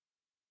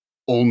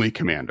only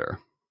Commander.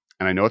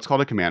 And I know it's called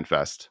a Command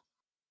Fest,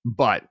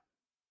 but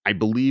I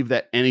believe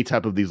that any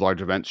type of these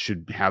large events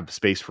should have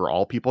space for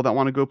all people that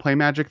want to go play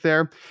Magic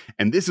there.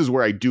 And this is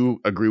where I do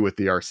agree with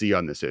the RC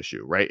on this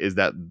issue, right? Is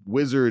that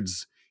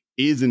Wizards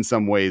is in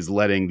some ways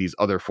letting these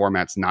other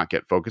formats not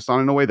get focused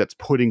on in a way that's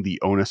putting the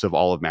onus of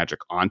all of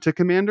Magic onto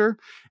Commander.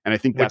 And I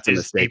think that's a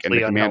mistake.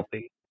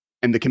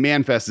 And the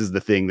Command Fest is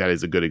the thing that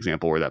is a good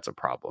example where that's a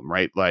problem,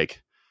 right?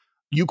 Like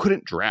you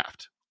couldn't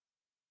draft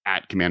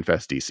at Command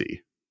Fest DC.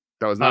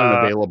 That was not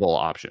an available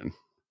option.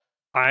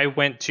 I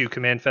went to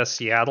Command Fest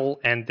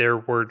Seattle and there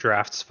were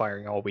drafts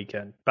firing all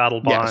weekend.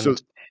 Battle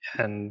Bond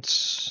and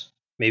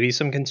maybe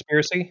some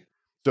Conspiracy.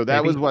 So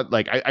that was what,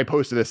 like, I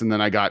posted this and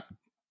then I got,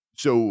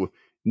 so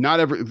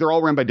they're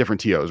all run by different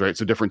TOs, right?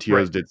 So different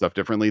TOs did stuff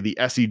differently. The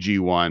SEG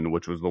one,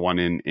 which was the one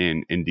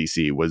in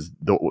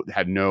DC,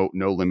 had no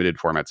limited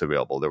formats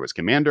available. There was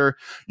Commander.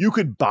 You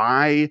could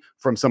buy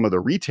from some of the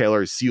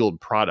retailers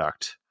sealed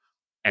product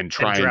and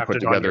try and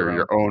put together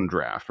your own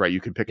draft, right?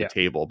 You could pick a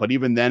table, but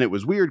even then it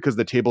was weird because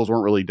the tables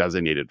weren't really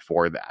designated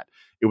for that.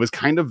 It was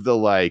kind of the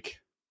like,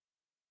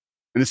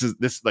 and so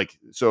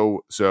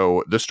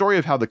the story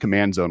of how the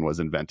Command Zone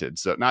was invented.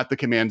 So not the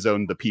Command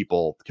Zone, the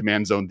people,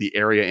 Command Zone, the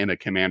area in a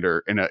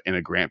Commander in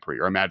a Grand Prix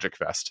or a Magic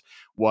Fest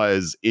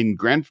was in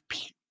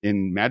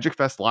Magic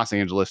Fest Los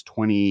Angeles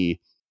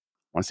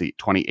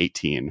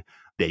 2018.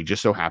 They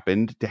just so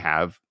happened to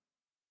have,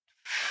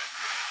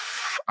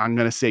 I'm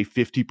going to say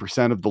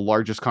 50% of the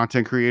largest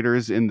content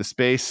creators in the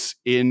space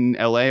in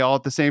LA all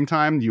at the same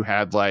time. You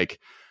had like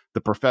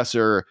the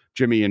Professor,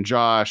 Jimmy and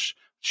Josh,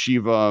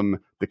 Shivam,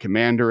 the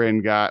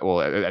Commanderin guy.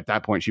 Well, at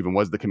that point, Shivam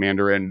was the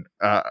Commanderin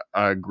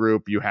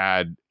group. You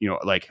had,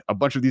 like a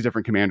bunch of these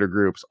different Commander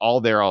groups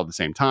all there all at the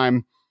same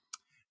time.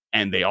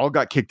 And they all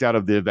got kicked out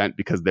of the event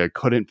because they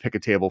couldn't pick a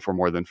table for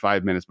more than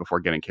 5 minutes before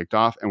getting kicked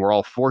off. And we're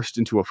all forced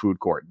into a food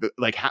court.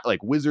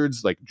 Like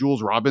Wizards, like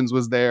Jules Robbins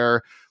was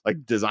there,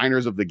 like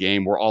designers of the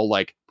game were all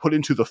like put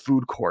into the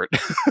food court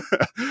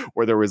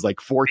where there was like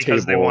 4 tables.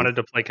 Because they wanted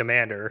to play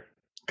Commander.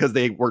 Because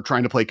they were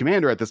trying to play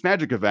Commander at this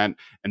Magic event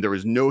and there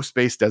was no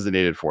space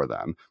designated for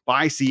them.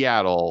 By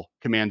Seattle,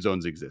 Command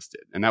Zones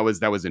existed. And that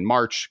was in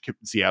March.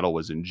 Seattle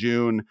was in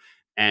June.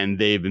 And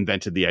they've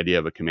invented the idea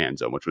of a Command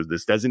Zone, which was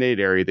this designated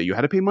area that you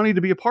had to pay money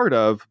to be a part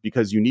of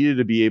because you needed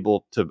to be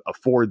able to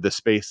afford the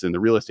space and the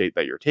real estate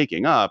that you're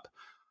taking up.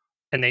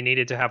 And they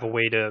needed to have a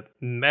way to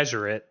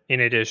measure it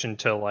in addition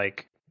to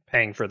like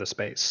paying for the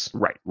space.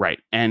 Right.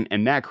 And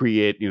that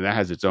that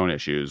has its own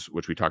issues,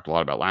 which we talked a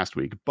lot about last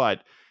week,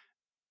 but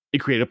it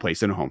created a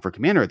place and a home for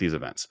Commander at these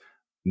events.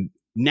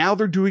 Now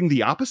they're doing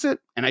the opposite.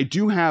 And I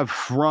do have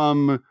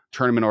from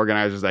tournament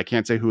organizers, I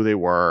can't say who they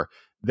were,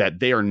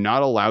 that they are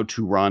not allowed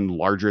to run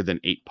larger than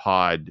 8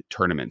 pod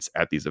tournaments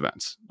at these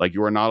events. Like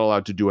you are not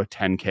allowed to do a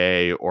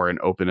 10K or an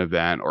open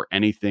event or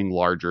anything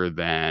larger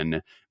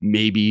than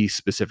maybe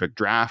specific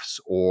drafts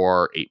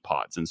or 8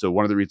 pods. And so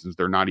one of the reasons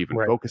they're not even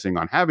focusing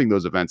on having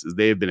those events is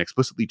they have been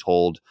explicitly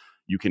told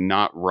you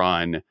cannot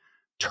run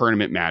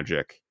tournament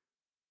Magic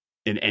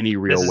in any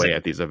real way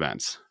at these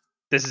events.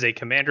 This is a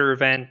Commander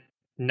event.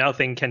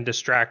 Nothing can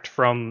distract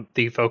from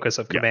the focus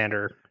of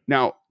Commander.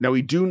 Now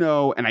we do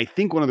know, and I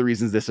think one of the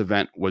reasons this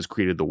event was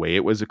created the way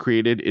it was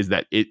created is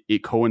that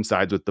it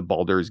coincides with the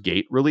Baldur's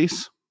Gate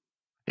release.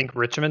 I think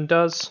Richmond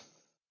does.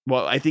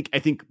 Well, I think,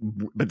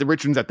 but the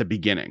Richmond's at the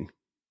beginning.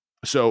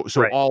 So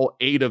Right. all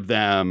 8 of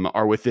them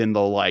are within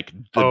the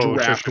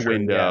draft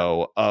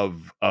window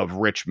of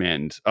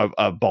Richmond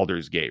of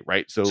Baldur's Gate,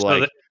 right? So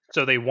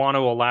they want to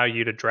allow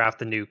you to draft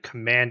the new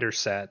commander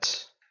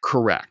set.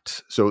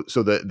 Correct. So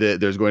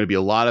there's going to be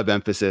a lot of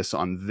emphasis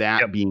on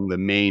that being the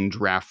main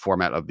draft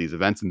format of these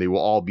events, and they will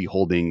all be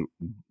holding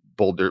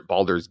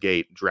Baldur's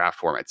Gate draft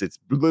formats. It's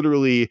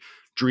literally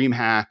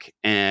DreamHack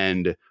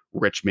and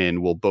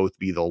Richmond will both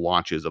be the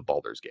launches of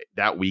Baldur's Gate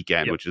that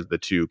weekend, which is the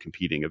 2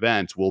 competing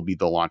events, will be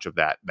the launch of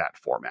that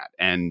format.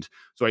 And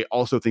so I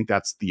also think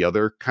that's the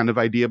other kind of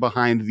idea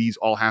behind these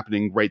all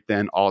happening right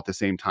then, all at the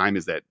same time,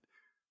 is that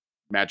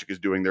Magic is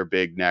doing their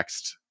big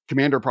next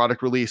Commander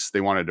product release.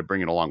 They wanted to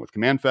bring it along with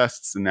Command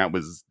Fests, and that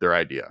was their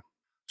idea.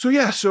 So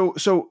yeah, so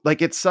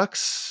it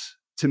sucks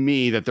to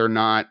me that they're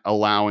not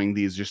allowing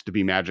these just to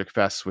be Magic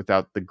Fests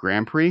without the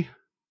Grand Prix.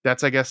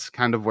 That's, I guess,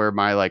 kind of where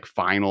my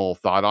final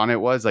thought on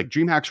it was.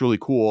 DreamHack's really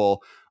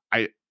cool.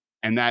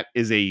 And that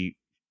is a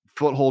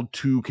foothold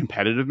to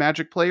competitive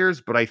Magic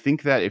players. But I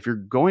think that if you're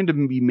going to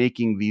be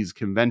making these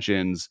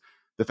conventions,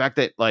 the fact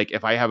that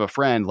if I have a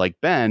friend like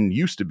Ben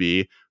used to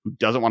be who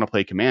doesn't want to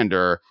play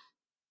Commander,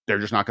 they're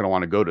just not going to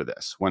want to go to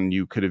this, when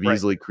you could have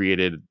easily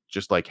created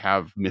just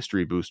have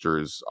mystery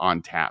boosters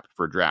on tap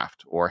for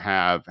draft, or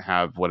have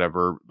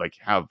whatever,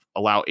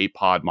 allow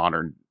 8-pod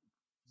modern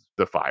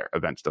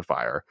events to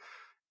fire.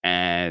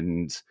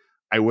 And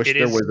I wish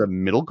there was a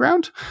middle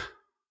ground.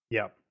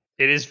 Yeah.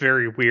 It is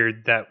very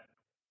weird that,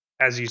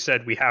 as you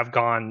said, we have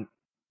gone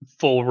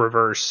full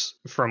reverse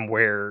from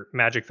where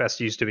Magic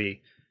Fest used to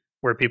be,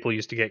 where people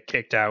used to get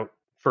kicked out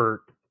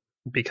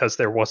because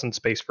there wasn't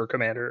space for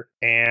Commander.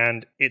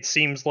 And it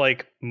seems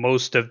like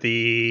most of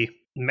the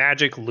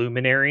Magic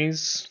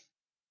luminaries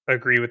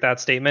agree with that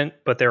statement,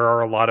 but there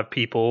are a lot of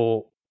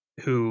people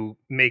who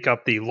make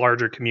up the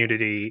larger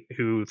community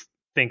who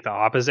think the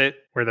opposite,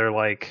 where they're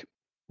like,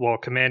 well,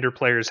 Commander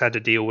players had to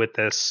deal with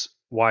this.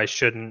 Why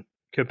shouldn't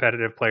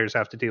competitive players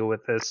have to deal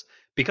with this?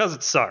 Because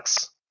it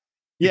sucks.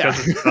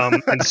 Because it's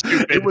dumb and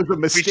stupid. It was a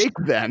mistake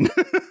then.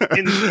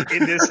 in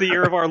this, the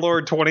year of our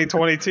Lord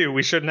 2022,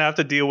 we shouldn't have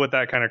to deal with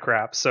that kind of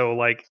crap. So,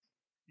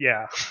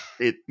 there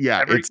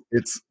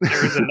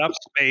is enough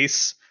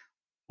space,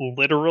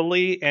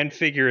 literally and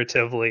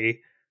figuratively,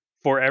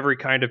 for every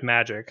kind of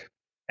Magic,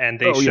 and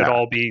they should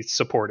all be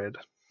supported.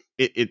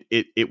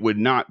 It would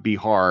not be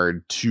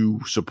hard to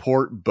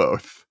support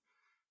both.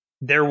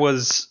 There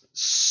was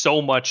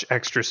so much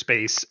extra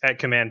space at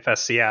Command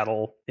Fest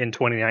Seattle in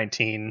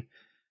 2019.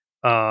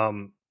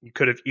 You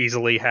could have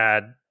easily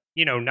had,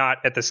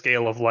 not at the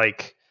scale of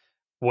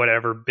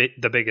whatever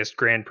the biggest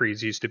Grand Prix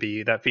used to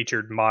be that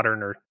featured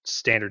modern or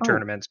standard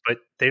tournaments, but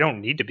they don't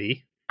need to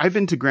be. I've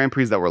been to Grand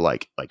Prix that were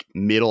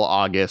middle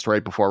August,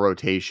 right before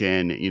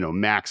rotation.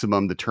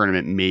 Maximum the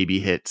tournament maybe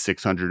hit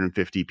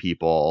 650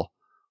 people.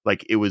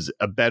 It was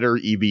a better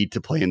EV to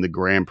play in the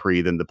Grand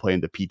Prix than to play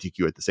in the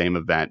PTQ at the same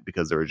event,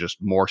 because there were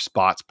just more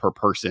spots per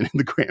person in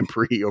the Grand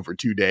Prix over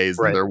 2 days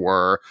than there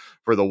were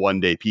for the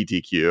 1-day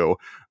PTQ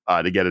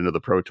to get into the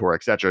Pro Tour,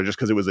 etc. Just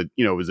because it was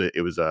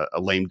a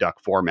lame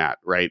duck format,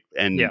 right?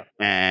 And so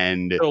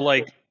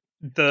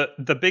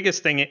the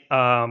biggest thing,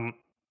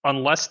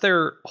 unless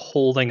they're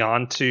holding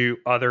on to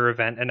other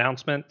event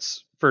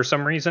announcements for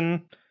some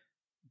reason,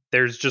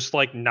 there's just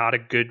not a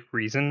good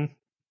reason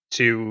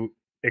to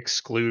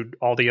exclude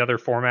all the other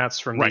formats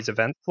from these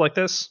events like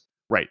this.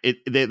 Right.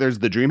 There's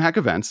the DreamHack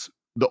events.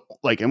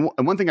 And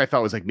one thing I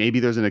thought was maybe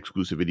there's an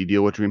exclusivity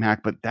deal with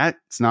DreamHack, but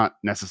that's not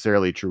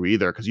necessarily true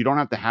either, because you don't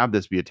have to have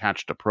this be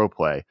attached to Pro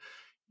Play.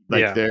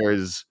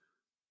 Because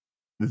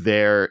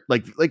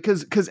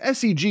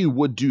SCG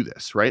would do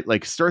this,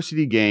 right? Star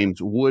City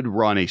Games would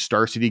run a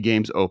Star City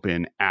Games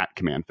Open at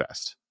Command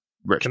Fest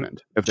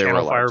Richmond if they were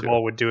allowed Fireball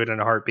to. would do it in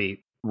a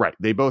heartbeat. Right.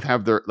 They both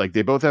have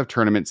they both have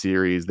tournament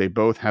series. They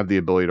both have the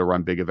ability to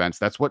run big events.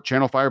 That's what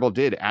Channel Fireball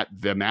did at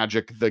the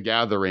Magic the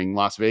Gathering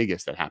Las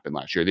Vegas that happened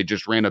last year. They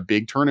just ran a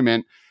big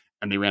tournament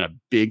and they ran a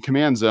big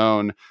command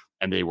zone,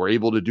 and they were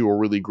able to do a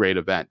really great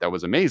event. That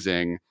was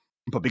amazing.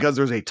 But because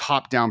there's a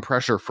top-down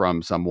pressure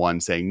from someone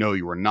saying, no,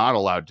 you are not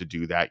allowed to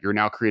do that, you're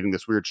now creating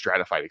this weird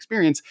stratified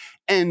experience.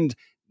 And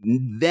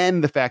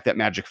then the fact that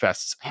Magic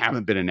Fests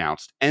haven't been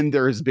announced, and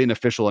there has been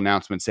official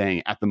announcement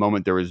saying at the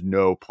moment there is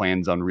no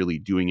plans on really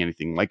doing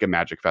anything like a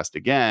Magic Fest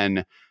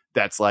again,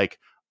 that's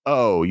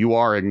oh, you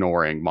are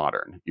ignoring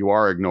modern. You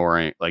are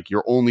ignoring,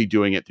 you're only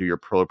doing it through your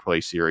Pro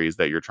Play series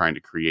that you're trying to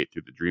create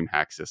through the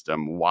DreamHack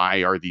system.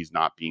 Why are these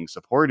not being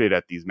supported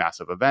at these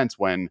massive events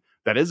when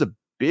that is a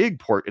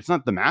big it's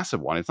not the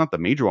massive one, it's not the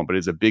major one, but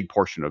it's a big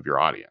portion of your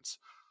audience.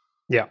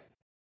 Yeah.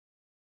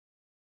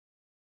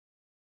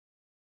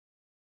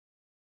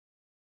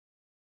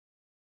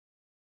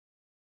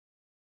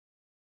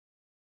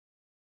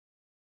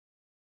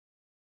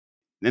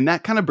 And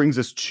that kind of brings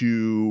us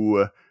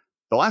to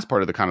the last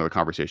part of the kind of the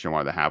conversation I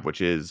wanted to have,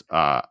 which is,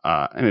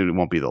 and it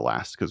won't be the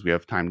last because we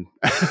have time,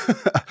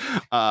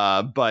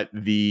 but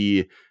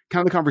the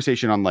kind of the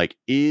conversation on like,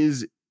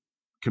 is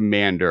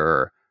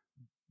Commander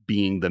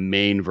being the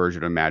main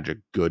version of Magic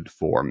good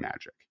for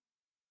Magic?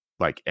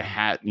 Like it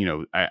had,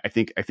 I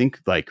think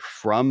like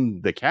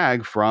from the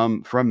CAG,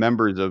 from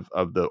members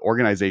of the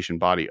organization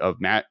body of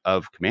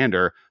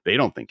Commander, they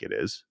don't think it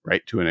is,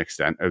 right, to an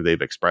extent, or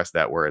they've expressed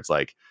that, where it's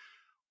like,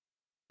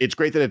 it's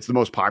great that it's the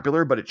most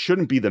popular, but it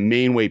shouldn't be the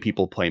main way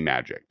people play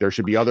Magic. There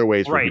should be other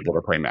ways for people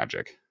to play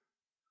Magic.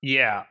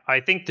 Yeah,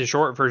 I think the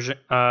short version,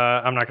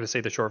 I'm not going to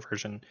say the short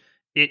version.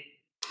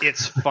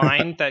 It's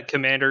fine that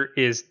Commander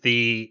is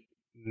the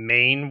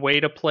main way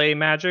to play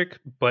Magic,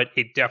 but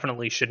it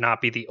definitely should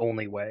not be the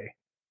only way.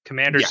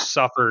 Commander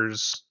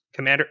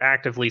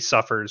actively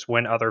suffers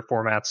when other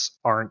formats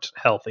aren't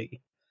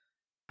healthy.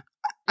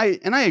 I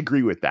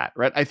agree with that,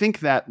 right? I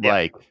think that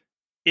like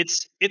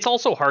it's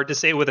also hard to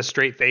say with a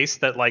straight face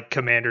that like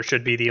Commander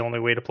should be the only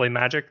way to play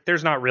Magic.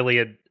 There's not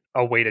really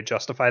a way to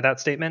justify that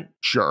statement.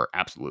 Sure,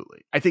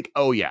 absolutely. I think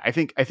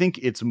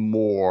it's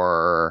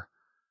more,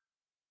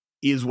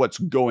 is what's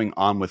going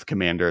on with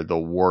Commander the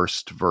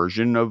worst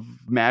version of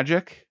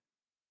Magic?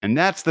 And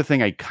that's the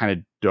thing I kind of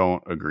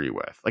don't agree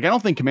with. Like, I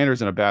don't think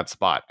Commander's in a bad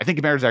spot. I think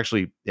Commander's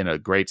actually in a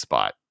great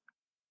spot.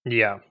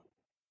 Yeah.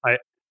 I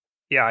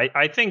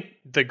think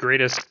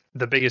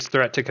the biggest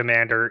threat to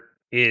Commander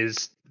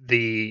is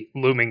the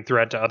looming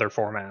threat to other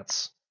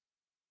formats.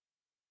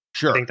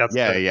 Sure. I think that's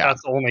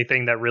that's the only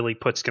thing that really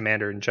puts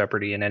Commander in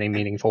jeopardy in any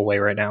meaningful way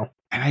right now.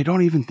 And I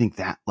don't even think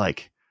that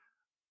like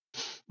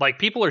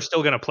people are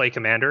still going to play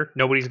Commander.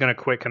 Nobody's going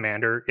to quit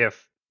Commander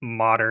if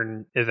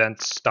modern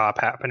events stop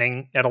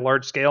happening at a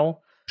large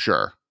scale.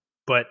 Sure.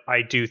 But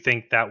I do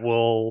think that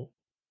will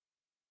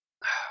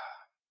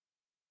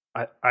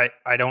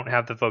I don't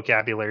have the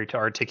vocabulary to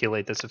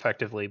articulate this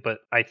effectively, but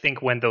I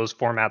think when those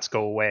formats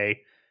go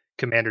away,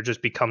 Commander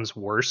just becomes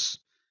worse,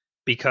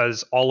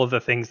 because all of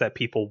the things that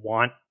people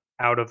want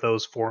out of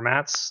those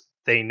formats,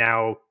 they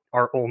now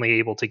are only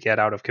able to get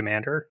out of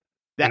Commander.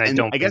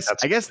 I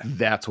guess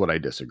that's what I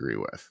disagree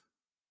with.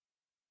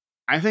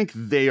 I think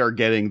they are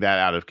getting that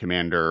out of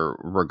Commander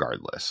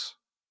regardless.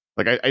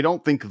 Like, I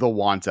don't think the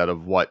wants out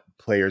of what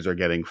players are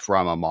getting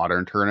from a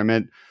modern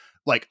tournament,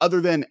 like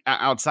other than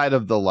outside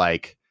of the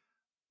like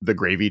the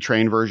gravy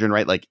train version,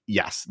 right? Like,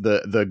 yes,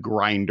 the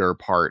grinder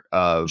part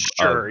of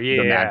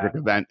the Magic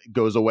event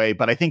goes away,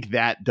 but I think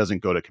that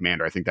doesn't go to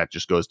Commander. I think that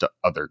just goes to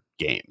other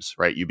games,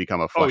 right? You become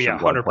a Flesh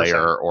and Blood 100%.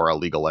 Player or a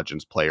League of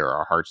Legends player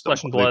or a Hearthstone.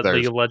 Flesh and Blood,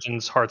 League of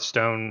Legends,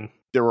 Hearthstone.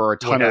 There were a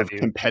ton of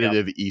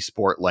competitive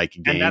esport like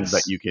games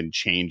that you can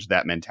change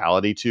that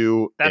mentality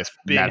to. That's if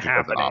been Magic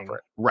happening. Doesn't offer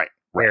it. Right.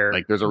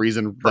 Like, there's a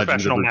reason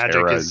Legends of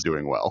Runeterra is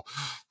doing well.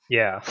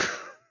 Yeah.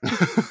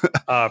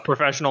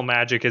 Professional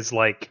Magic is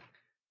like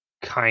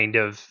kind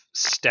of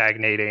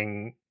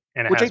stagnating,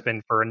 and it has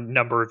been for a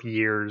number of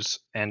years,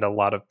 and a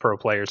lot of pro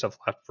players have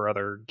left for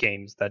other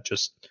games that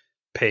just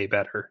pay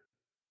better.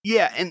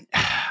 Yeah, and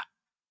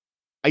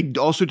I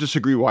also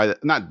disagree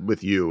not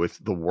with you,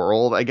 with the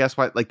world, I guess,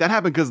 why like that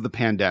happened because of the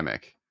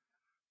pandemic.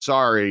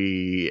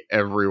 Sorry,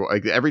 everyone.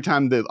 Like, every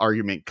time the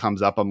argument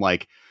comes up, I'm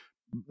like,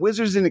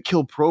 Wizards didn't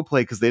kill pro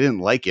play because they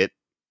didn't like it.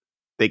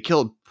 They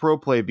killed pro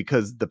play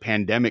because the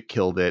pandemic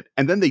killed it,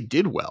 and then they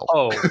did well.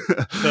 Oh,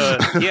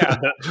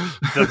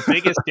 the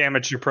biggest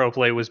damage to pro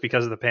play was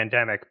because of the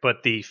pandemic,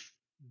 but the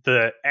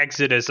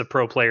exodus of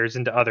pro players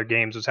into other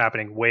games was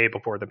happening way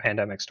before the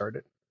pandemic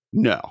started.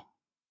 No,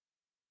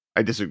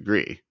 I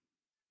disagree.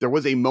 There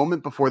was a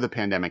moment before the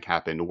pandemic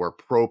happened where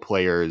pro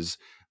players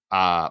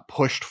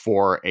pushed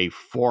for a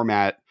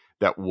format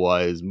that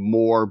was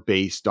more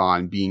based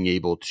on being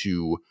able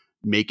to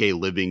make a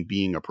living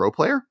being a pro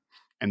player.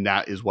 And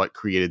that is what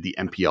created the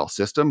MPL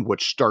system,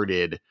 which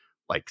started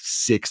like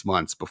 6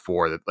 months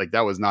before that. Like,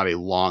 that was not a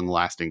long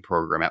lasting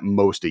program, at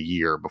most a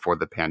year before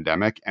the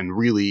pandemic. And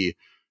really,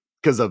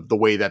 because of the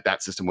way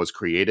that system was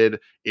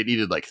created, it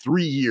needed like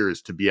 3 years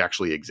to be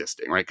actually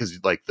existing, right? Because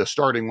like the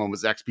starting one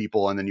was X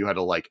people, and then you had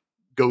to like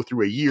go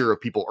through a year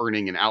of people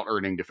earning and out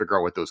earning to figure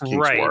out what those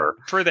kinks were.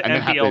 For the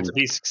MPL to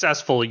be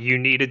successful, you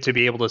needed to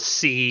be able to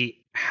see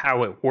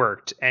how it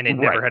worked, and it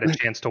never had a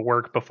chance to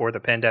work before the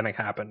pandemic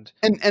happened.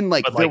 And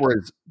like,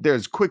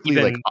 there's quickly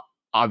like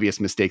obvious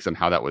mistakes on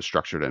how that was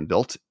structured and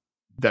built,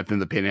 that then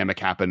the pandemic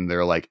happened, and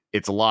they're like,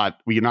 it's a lot,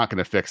 we're not going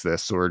to fix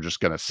this, so we're just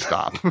going to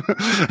stop.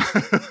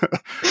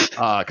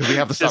 Because we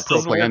have to stop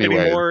pro play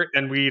anyway,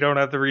 and we don't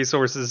have the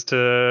resources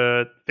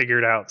to figure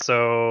it out,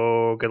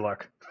 so good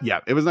luck.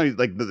 Yeah, it was not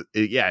like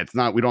it's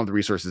not, we don't have the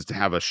resources to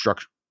have a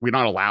structure. We're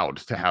not allowed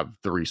to have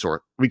the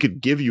resource. We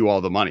could give you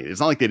all the money. It's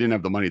not like they didn't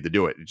have the money to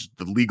do it. It's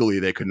just legally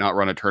they could not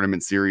run a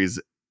tournament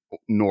series,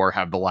 nor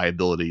have the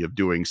liability of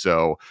doing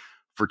so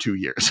for 2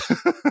 years.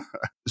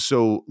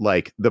 So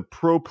like the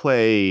pro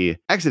play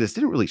exodus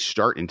didn't really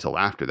start until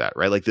after that,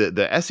 right? Like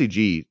the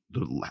SCG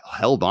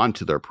held on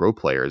to their pro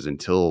players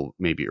until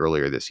maybe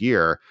earlier this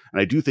year.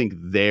 And I do think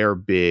their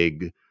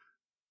big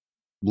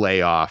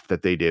layoff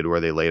that they did, where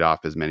they laid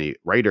off as many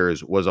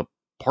writers, was a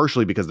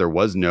partially because there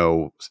was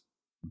no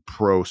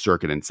pro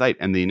circuit in sight.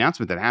 And the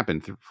announcement that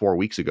happened 5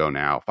 weeks ago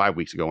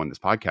when this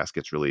podcast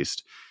gets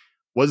released,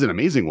 was an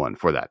amazing one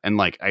for that. And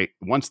like,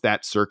 once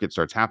that circuit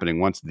starts happening,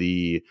 once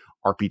the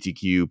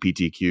RPTQ,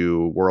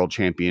 PTQ, World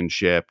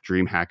Championship,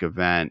 DreamHack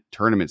event,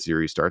 tournament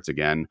series starts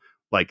again,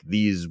 like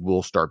these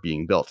will start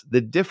being built.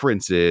 The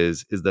difference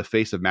is the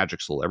face of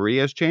Magic celebrity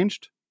has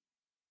changed.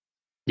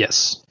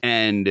 Yes.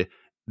 And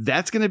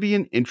that's going to be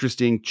an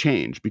interesting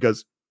change,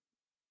 because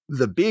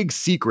the big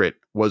secret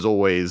was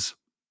always,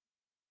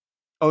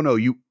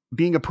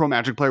 being a pro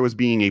Magic player was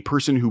being a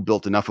person who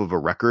built enough of a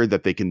record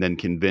that they can then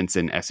convince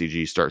an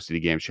SCG, Start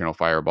City Games, Channel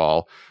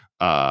Fireball.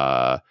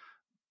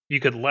 You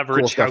could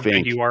leverage how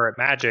good you are at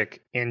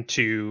Magic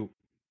into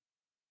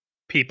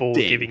people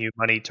giving you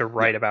money to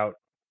write about.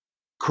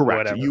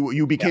 Correct. Whatever.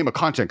 You became a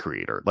content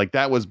creator. Like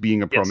that was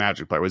being a pro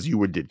Magic player. Was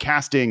you did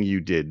casting, you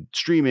did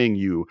streaming,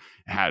 you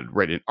had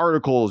written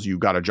articles, you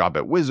got a job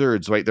at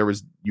Wizards, right?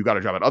 You got a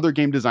job at other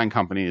game design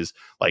companies.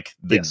 Like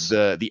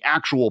the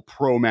actual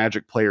pro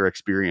Magic player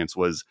experience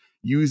was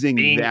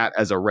using that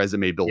as a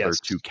resume builder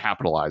to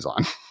capitalize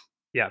on.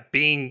 Yeah,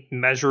 being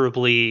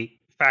measurably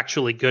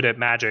factually good at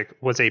Magic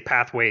was a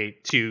pathway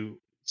to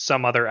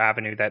some other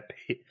avenue that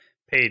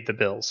paid the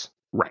bills.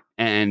 Right.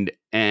 And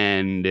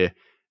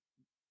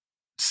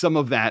some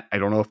of that, I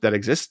don't know if that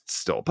exists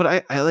still, but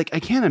I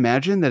can't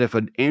imagine that if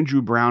an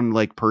Andrew Brown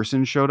like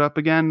person showed up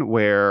again,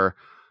 where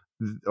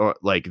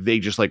like they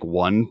just like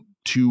won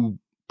 2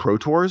 Pro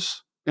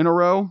Tours in a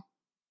row,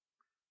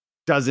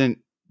 doesn't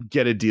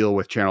get a deal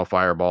with Channel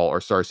Fireball or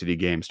Star City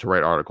Games to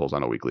write articles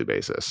on a weekly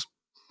basis.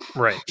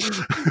 Right.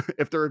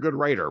 If they're a good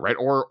writer, right?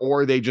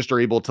 Or they just are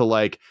able to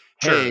like,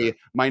 hey,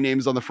 my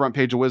name's on the front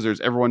page of Wizards.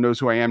 Everyone knows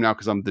who I am now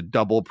because I'm the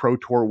double Pro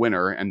Tour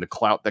winner, and the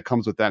clout that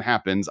comes with that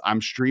happens.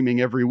 I'm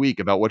streaming every week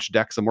about which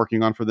decks I'm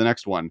working on for the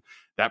next one.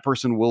 That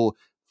person will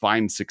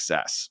find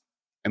success,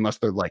 unless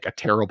they're like a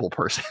terrible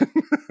person.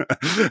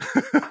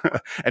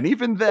 And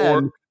even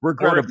then,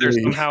 regrettably, or if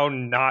they're somehow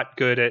not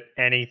good at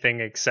anything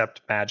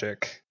except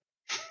Magic.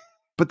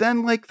 But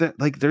then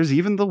there's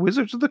even the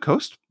Wizards of the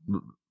Coast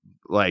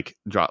like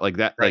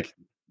that. Right. Like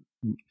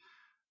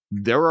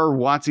there are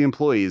WotC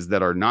employees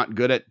that are not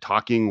good at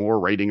talking or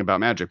writing about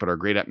Magic, but are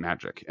great at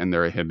Magic, and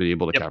they have been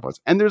able to capitalize.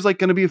 And there's like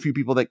going to be a few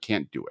people that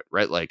can't do it,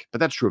 right? Like, but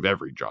that's true of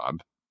every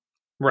job,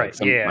 right?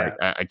 Like,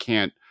 I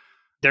can't.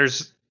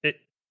 There's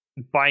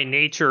by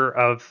nature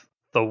of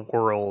the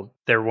world,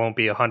 there won't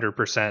be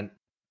 100%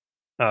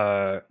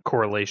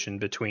 correlation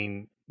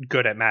between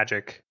good at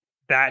Magic,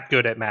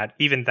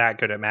 even that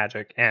good at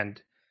Magic,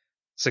 and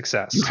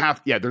success. You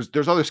have,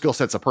 there's other skill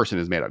sets a person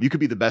is made of. You could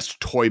be the best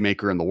toy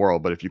maker in the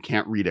world, but if you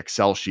can't read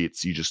Excel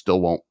sheets, you just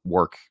still won't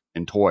work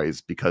in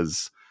toys,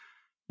 because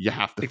you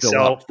have to fill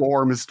out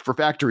forms for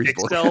factories.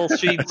 Excel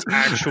sheets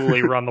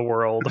actually run the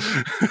world.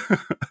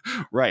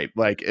 Right.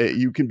 Like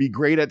you can be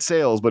great at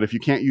sales, but if you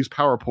can't use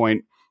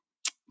PowerPoint,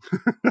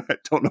 I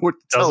don't know what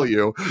to tell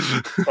you.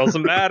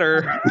 Doesn't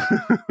matter.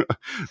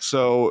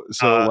 So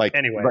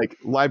anyway, like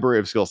library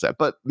of skill set.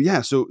 But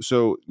yeah, so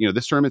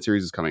this tournament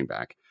series is coming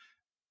back.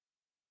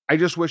 I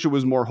just wish it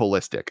was more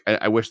holistic.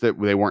 I wish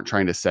that they weren't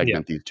trying to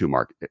segment these two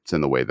markets in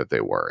the way that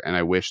they were. And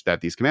I wish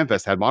that these Command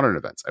Fest had modern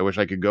events. I wish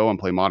I could go and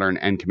play Modern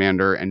and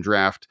Commander and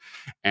Draft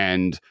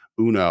and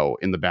Uno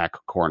in the back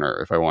corner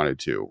if I wanted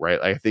to,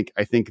 right? I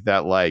think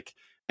that like,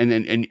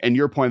 and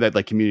your point that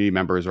like community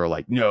members are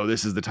like, no,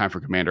 this is the time for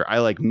Commander. I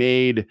like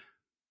made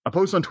a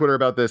post on Twitter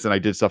about this, and I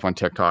did stuff on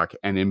TikTok,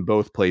 and in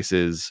both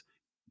places,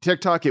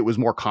 TikTok, it was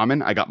more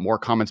common. I got more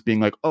comments being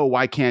like, oh,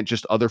 why can't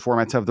just other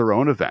formats have their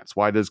own events?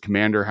 Why does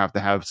Commander have to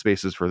have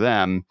spaces for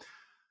them?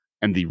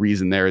 And the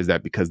reason there is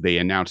that because they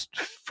announced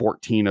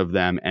 14 of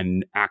them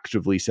and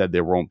actively said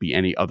there won't be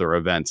any other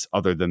events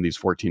other than these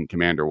 14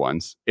 Commander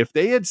ones. If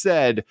they had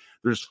said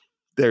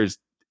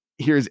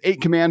here's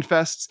 8 Command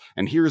Fests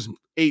and here's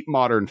 8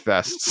 Modern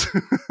Fests.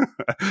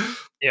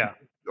 Yeah.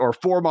 Or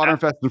 4 Modern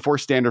Fests and 4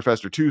 Standard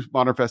Fests, or 2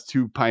 Modern Fests,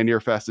 2 Pioneer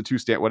Fests, and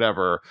 2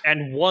 whatever.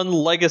 And 1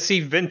 Legacy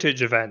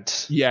Vintage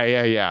event.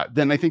 Yeah.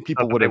 Then I think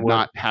people would have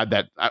not had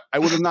that. I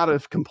would have not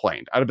have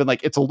complained. I'd have been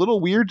like, it's a little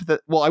weird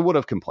that, well, I would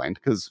have complained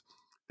because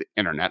the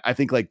internet. I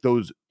think like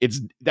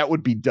that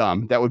would be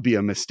dumb. That would be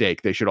a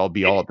mistake. They should all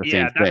be all at the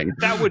same thing.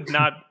 That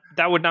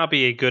would not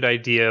be a good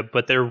idea,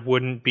 but there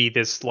wouldn't be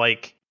this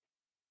like,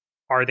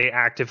 are they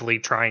actively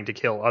trying to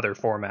kill other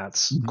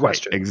formats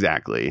question. Right,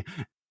 exactly.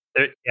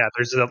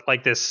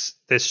 There's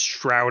this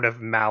shroud of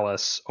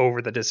malice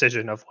over the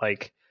decision of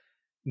like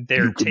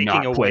they're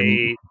taking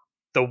away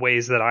the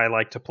ways that I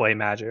like to play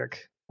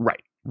Magic.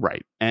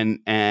 Right. And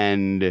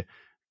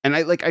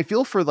I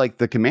feel for like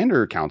the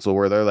Commander Council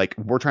where they're like,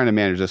 we're trying to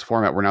manage this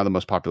format. We're now the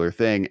most popular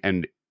thing,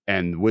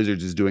 and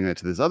Wizards is doing that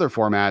to these other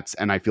formats,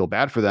 and I feel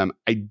bad for them.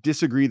 I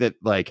disagree that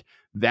like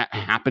that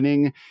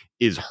happening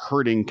is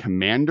hurting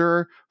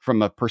Commander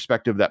from a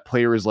perspective that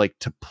players like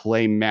to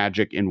play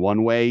Magic in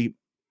one way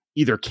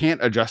either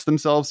can't adjust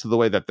themselves to the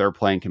way that they're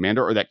playing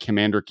Commander, or that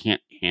Commander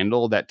can't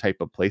handle that type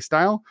of play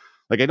style.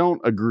 Like, I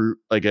don't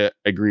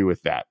agree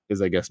with that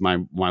is, I guess, my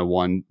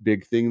one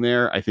big thing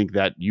there. I think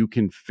that you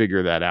can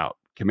figure that out.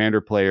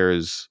 Commander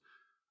players,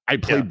 I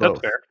play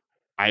both. That's fair.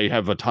 I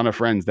have a ton of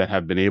friends that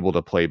have been able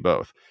to play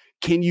both.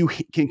 Can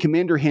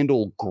Commander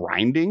handle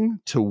grinding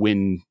to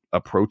win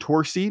a Pro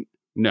Tour seat?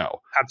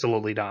 No,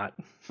 absolutely not.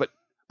 But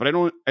I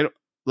don't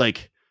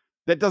like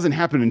that doesn't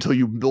happen until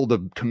you build a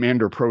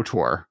Commander Pro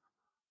Tour.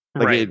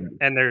 Like right.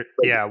 And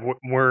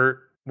we're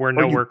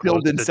nowhere close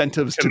build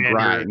incentives to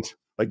grind.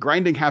 Like,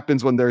 grinding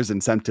happens when there's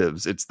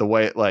incentives. It's the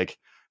way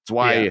it's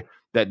why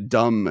that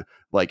dumb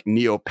like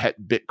Neopet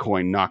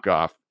Bitcoin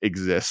knockoff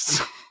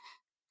exists.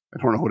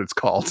 I don't know what it's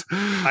called.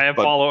 I have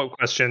follow-up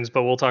questions,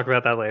 but we'll talk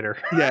about that later.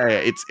 Yeah,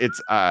 it's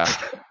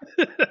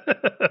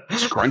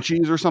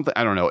scrunchies or something.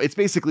 I don't know. It's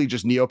basically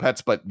just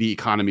Neopets, but the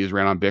economy is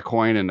ran on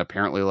Bitcoin, and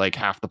apparently like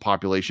half the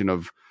population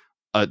of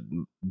a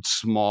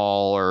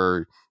small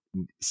or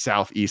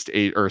South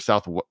Asian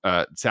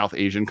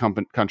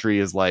country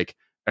is like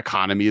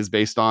economy is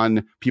based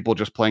on people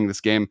just playing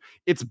this game.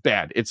 It's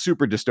bad. It's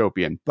super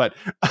dystopian. But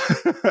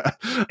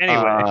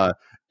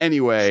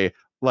anyway,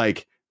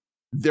 like,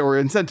 there were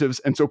incentives,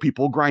 and so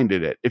people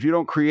grinded it. If you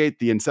don't create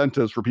the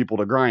incentives for people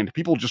to grind,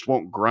 people just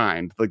won't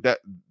grind. Like that,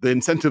 the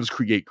incentives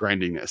create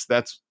grindiness.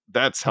 That's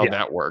how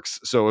that works.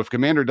 So if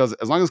Commander does,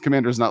 as long as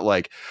Commander's not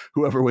like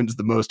whoever wins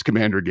the most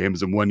Commander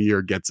games in 1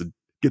 year gets a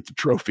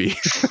trophy.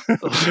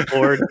 Oh,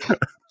 Lord,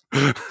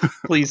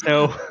 please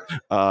no.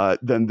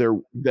 Then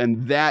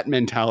that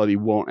mentality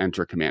won't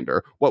enter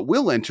Commander. What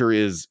will enter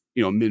is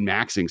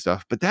min-maxing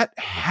stuff, but that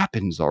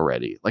happens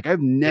already. Like, I've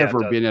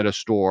never been at a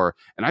store,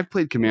 and I've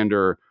played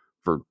Commander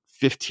for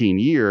 15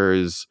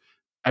 years.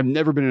 I've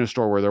never been in a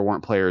store where there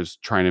weren't players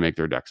trying to make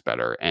their decks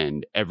better,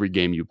 and every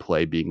game you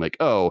play being like,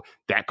 oh,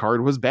 that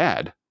card was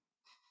bad,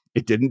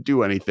 it didn't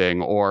do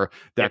anything, or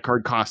that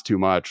card cost too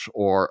much,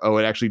 or oh,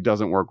 it actually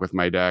doesn't work with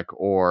my deck,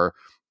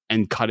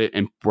 and cut it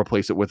and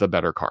replace it with a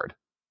better card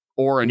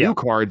or a new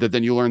card that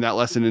then you learn that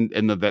lesson,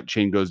 and that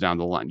chain goes down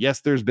the line.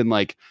 Yes, there's the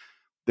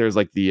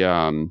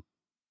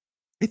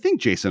I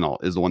think Jason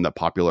Alt is the one that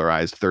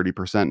popularized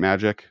 30%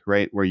 Magic,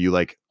 right? Where you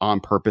like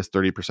on purpose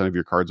 30% of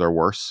your cards are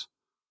worse.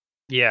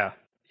 Yeah,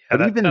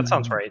 that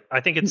sounds right. I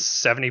think it's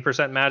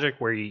 70% Magic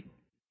where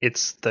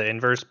it's the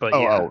inverse, but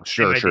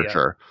sure.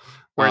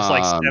 Where it's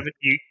like 70,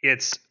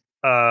 it's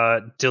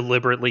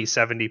deliberately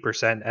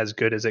 70% as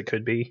good as it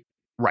could be.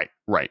 Right.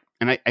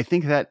 And I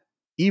think that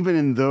even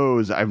in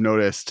those, I've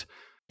noticed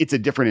it's a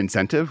different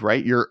incentive,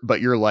 right? You're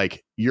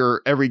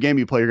every game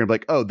you play, you're gonna be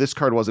like, oh, this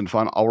card wasn't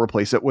fun, I'll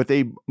replace it with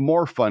a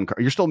more fun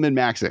card. You're still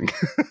min-maxing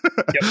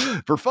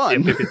for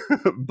fun,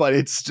 but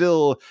it's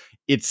still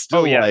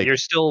like, you're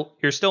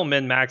still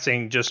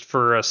min-maxing just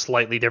for a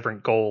slightly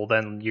different goal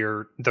than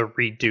the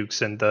Reed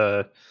Dukes and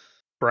the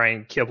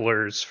Brian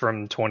Kiblers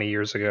from 20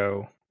 years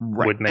ago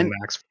would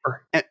min-max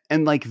for.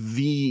 And like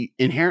the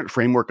inherent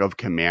framework of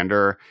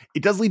Commander,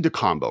 it does lead to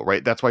combo,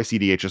 right? That's why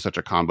CDH is such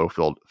a combo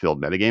filled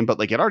metagame, but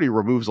like it already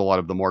removes a lot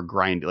of the more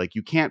grind. Like,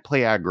 you can't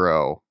play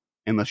aggro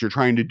unless you're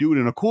trying to do it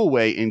in a cool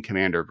way in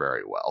Commander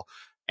very well.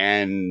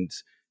 And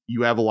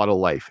you have a lot of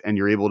life, and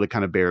you're able to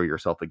kind of bury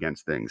yourself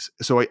against things.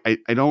 So I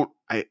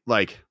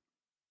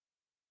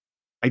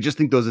just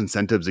think those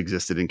incentives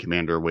existed in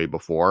Commander way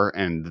before.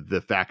 And the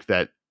fact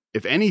that,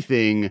 if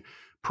anything,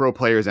 pro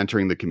players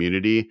entering the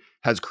community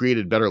has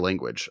created better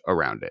language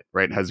around it,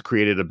 right? Has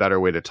created a better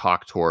way to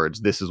talk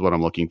towards, this is what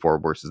I'm looking for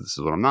versus this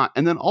is what I'm not.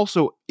 And then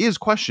also is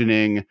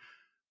questioning,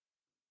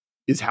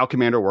 is how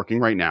Commander working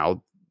right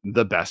now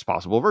the best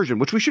possible version,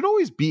 which we should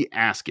always be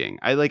asking.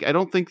 I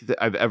don't think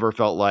that I've ever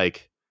felt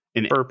like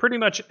for pretty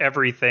much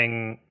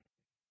everything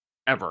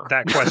ever,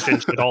 that question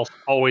should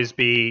always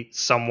be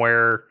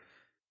somewhere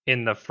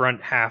in the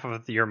front half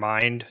of your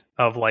mind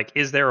of like,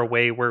 is there a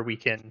way where we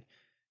can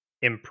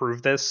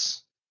improve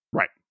this?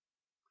 Right.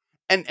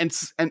 And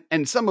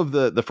some of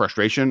the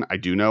frustration I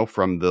do know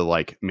from the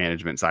like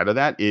management side of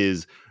that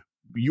is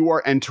you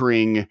are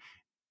entering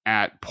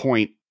at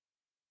point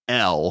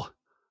L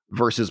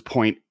versus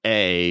point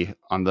A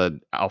on the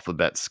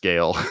alphabet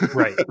scale.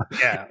 Right.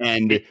 Yeah.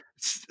 And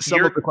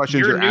some of the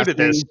questions you're new asking,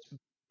 to this,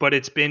 but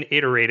it's been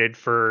iterated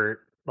for,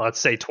 let's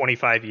say,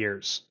 25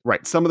 years.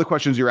 Right. Some of the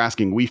questions you're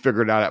asking, we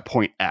figured out at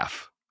point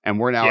F, and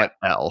we're now at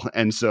L.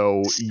 And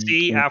so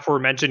see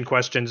aforementioned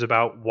questions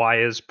about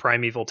why is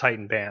Primeval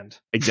Titan banned?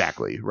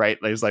 Exactly. Right.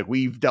 It's like,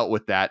 we've dealt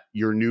with that.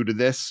 You're new to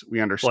this.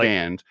 We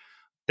understand. Like,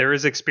 there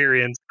is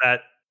experience that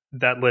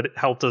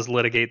helped us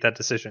litigate that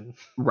decision.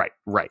 Right.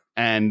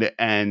 And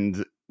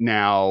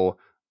now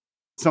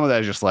some of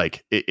that is just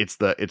like it's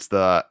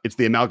the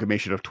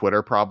amalgamation of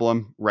Twitter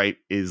problem, right?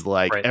 Is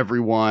like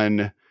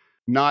everyone,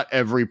 not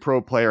every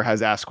pro player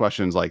has asked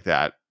questions like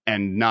that,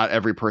 and not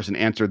every person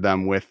answered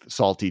them with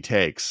salty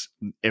takes.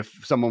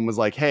 If someone was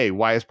like, hey,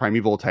 why is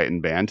Primeval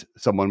Titan banned?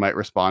 Someone might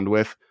respond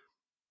with,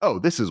 oh,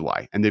 this is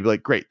why. And they'd be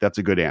like, great, that's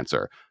a good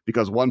answer.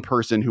 Because one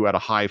person who had a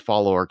high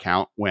follower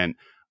count went,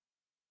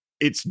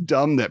 it's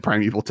dumb that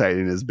Primeval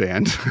Titan is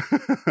banned,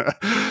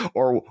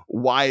 or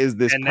why is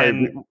this?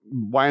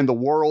 Why in the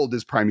world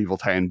is Primeval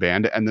Titan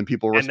banned? And then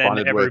people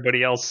responded, and then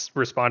everybody else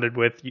responded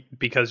with,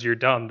 because you're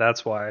dumb.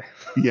 That's why.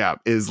 Yeah,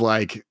 is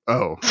like,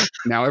 oh,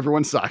 now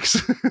everyone sucks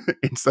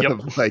instead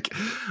of like,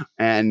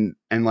 and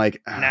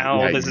like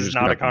now this is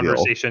not a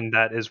conversation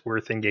that is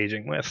worth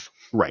engaging with.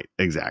 Right,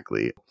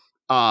 exactly.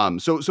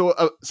 So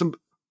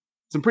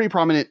some pretty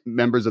prominent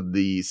members of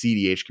the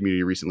CDH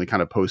community recently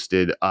kind of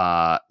posted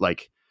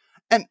like.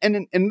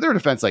 And in their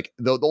defense, like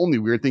the only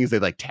weird thing is they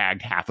like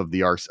tagged half of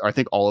the RC, I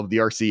think all of the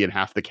RC and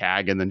half the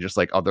CAG, and then just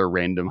like other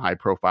random high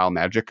profile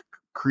Magic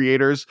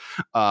creators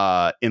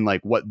in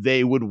like what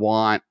they would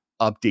want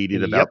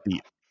updated about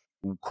the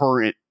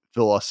current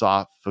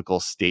philosophical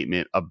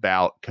statement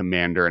about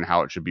Commander and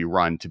how it should be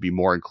run to be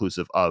more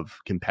inclusive of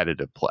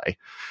competitive play.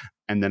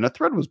 And then a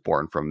thread was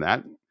born from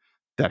that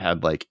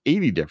had like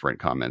 80 different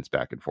comments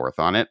back and forth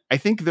on it. I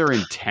think their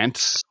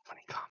intent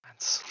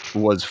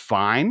was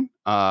fine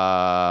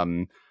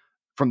from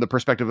the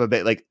perspective of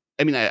it. Like,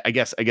 I mean, I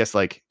guess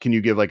like, can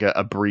you give like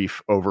a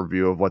brief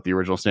overview of what the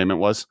original statement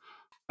was?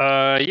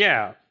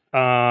 Yeah.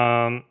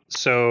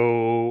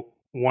 So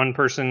one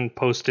person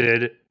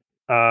posted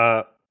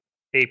a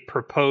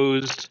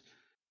proposed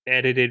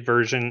edited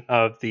version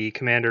of the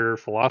Commander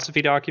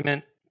philosophy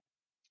document,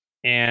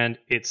 and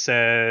it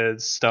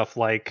says stuff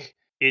like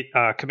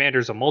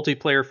Commander's a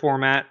multiplayer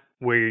format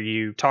where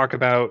you talk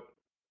about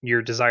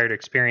your desired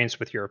experience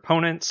with your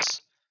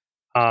opponents.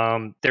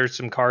 There's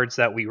some cards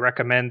that we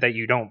recommend that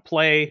you don't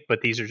play,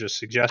 but these are just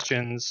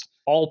suggestions.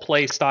 All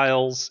play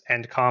styles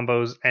and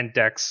combos and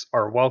decks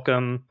are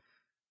welcome.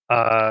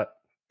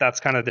 That's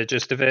kind of the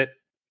gist of it.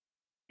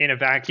 In a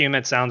vacuum,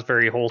 it sounds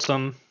very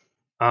wholesome.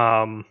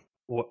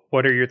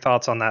 What are your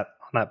thoughts on that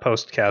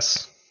post,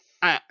 Kess?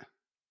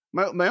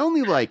 My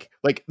only like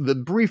the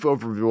brief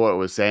overview of what I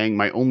was saying,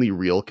 my only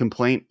real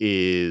complaint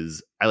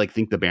is I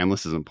think the ban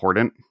list is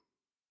important.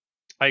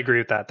 I agree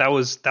with that. That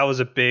was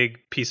a big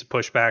piece of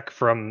pushback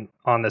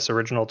on this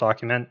original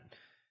document,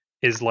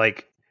 is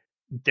like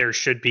there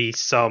should be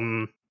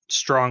some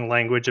strong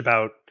language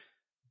about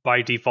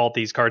by default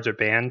these cards are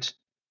banned,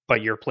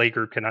 but your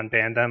playgroup can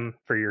unban them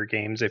for your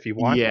games if you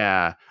want.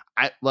 Yeah.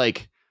 I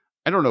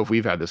don't know if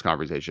we've had this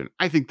conversation.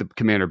 I think the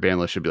Commander ban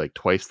list should be like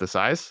twice the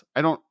size.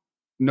 I don't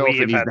know if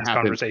it needs to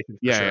happen.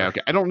 Yeah, okay.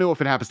 I don't know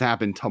if it happens to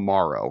happen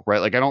tomorrow, right?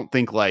 Like I don't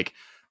think like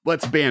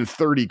let's ban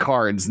 30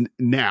 cards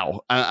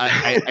now.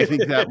 I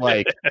think that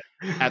like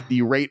at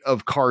the rate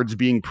of cards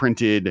being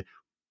printed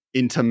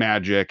into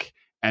Magic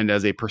and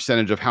as a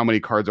percentage of how many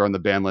cards are on the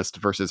ban list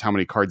versus how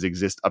many cards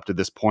exist up to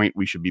this point,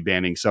 we should be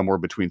banning somewhere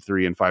between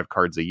 3 and 5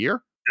 cards a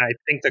year. I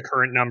think the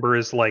current number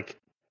is like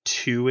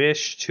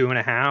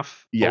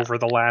 2.5 over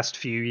the last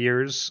few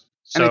years.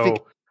 So and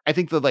I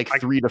think that like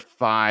 3 to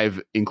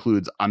 5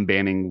 includes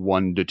unbanning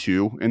 1 to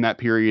 2 in that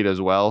period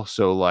as well.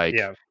 So like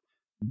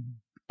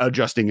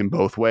adjusting in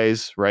both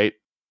ways, right?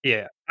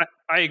 Yeah,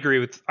 I agree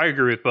with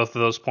both of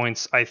those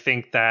points. I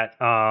think that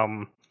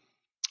I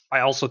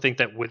also think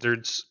that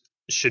Wizards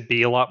should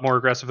be a lot more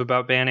aggressive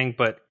about banning,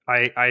 but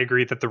I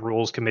agree that the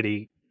rules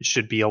committee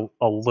should be a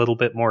little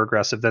bit more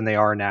aggressive than they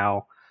are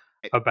now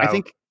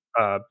about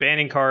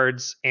banning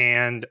cards,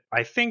 and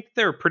I think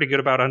they're pretty good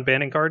about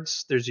unbanning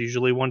cards. There's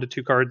usually 1 to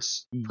 2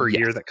 cards per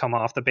year that come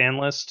off the ban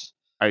list.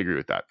 I agree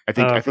with that. I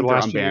think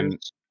their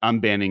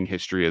unbanning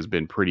history has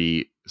been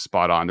pretty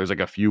spot on. There's like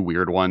a few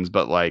weird ones,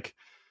 but like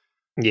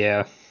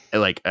I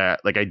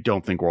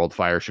don't think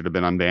Worldfire should have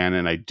been unbanned,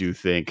 and I do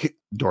think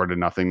Door to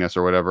Nothingness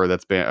or whatever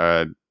that's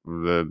been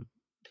the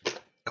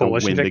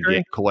Coalition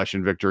Victory.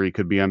 Coalition Victory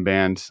could be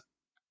unbanned,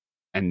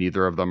 and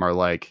neither of them are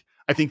like.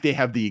 I think they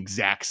have the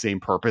exact same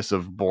purpose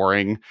of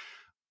boring,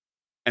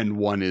 and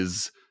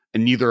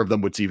neither of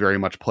them would see very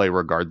much play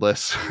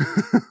regardless.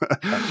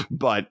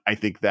 But I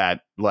think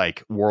that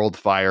like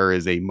Worldfire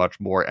is a much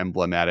more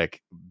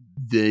emblematic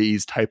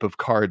these type of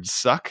cards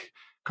suck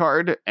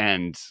card,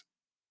 and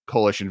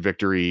Coalition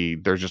Victory,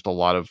 there's just a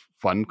lot of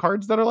fun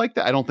cards that are like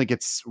that. I don't think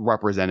it's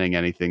representing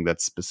anything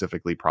that's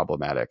specifically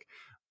problematic.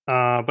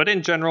 But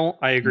in general,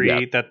 I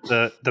agree that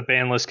the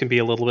ban list can be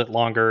a little bit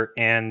longer.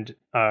 And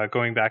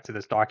going back to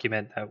this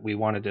document that we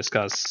want to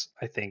discuss,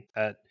 I think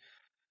that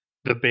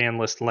the ban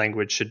list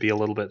language should be a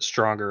little bit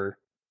stronger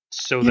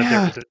so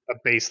that there's a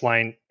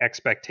baseline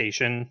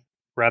expectation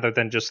rather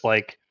than just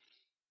like,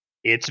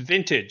 it's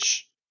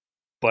vintage,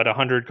 but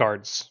 100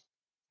 cards,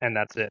 and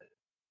that's it.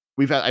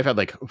 I've had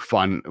like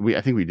fun.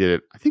 I think we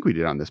did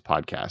it on this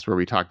podcast where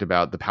we talked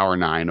about the Power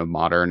 9 of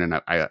Modern,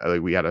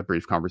 and we had a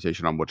brief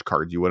conversation on which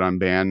cards you would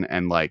unban,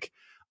 and like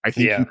I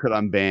think you could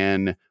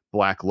unban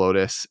Black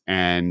Lotus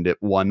and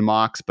 1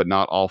 Mox, but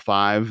not all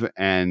 5,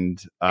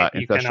 and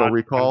Ancestral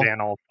Recall. Unban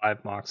all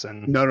 5 Mox,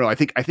 and no. I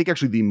think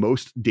actually the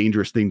most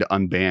dangerous thing to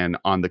unban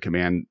on the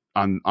command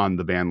on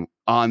the ban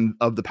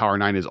of the Power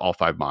 9 is all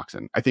 5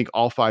 Moxen. I think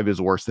all 5 is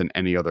worse than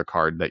any other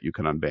card that you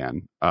can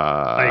unban.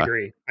 I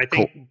agree. I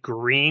think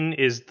green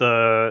is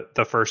the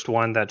first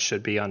one that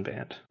should be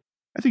unbanned.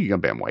 I think you can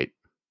ban white.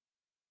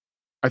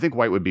 I think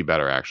white would be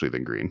better actually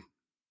than green.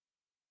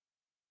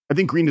 I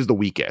think green is the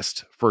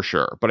weakest for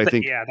sure, but I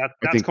think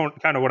that's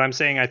kind of what I'm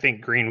saying. I think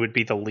green would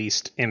be the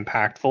least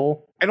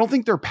impactful. I don't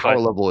think their power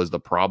level is the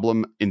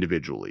problem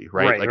individually,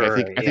 right?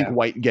 I think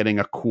white getting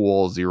a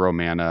cool 0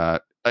 mana.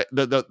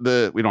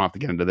 The we don't have to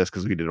get into this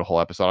because we did a whole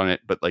episode on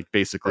it, but like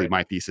basically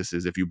my thesis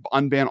is if you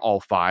unban all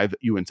 5,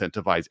 you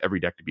incentivize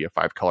every deck to be a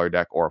 5-color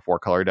deck or a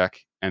 4-color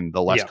deck, and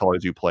the less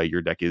colors you play,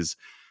 your deck is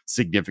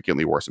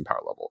significantly worse in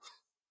power level.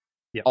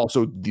 Yep.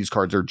 Also, these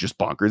cards are just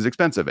bonkers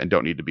expensive and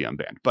don't need to be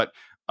unbanned. But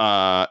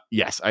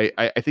yes,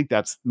 I think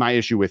that's my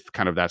issue with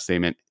kind of that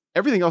statement.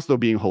 Everything else, though,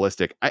 being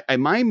holistic,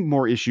 my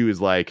more issue is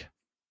like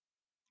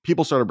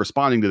people started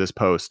responding to this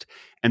post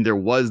and there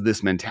was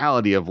this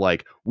mentality of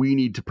like, we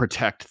need to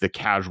protect the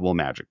casual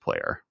Magic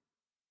player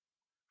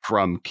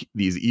from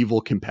these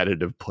evil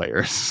competitive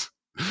players.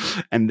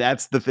 And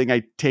that's the thing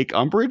I take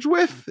umbrage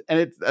with.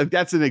 And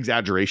that's an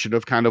exaggeration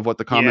of kind of what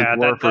the comments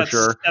were for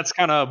sure. That's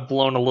kind of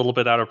blown a little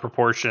bit out of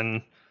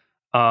proportion.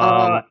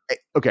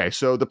 Okay,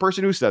 so the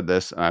person who said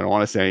this, I don't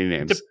want to say any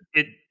names.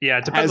 It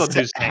depends on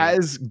who's saying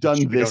has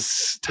done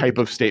this type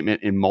of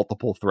statement in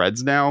multiple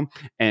threads now.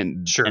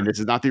 And this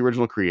is not the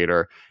original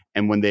creator.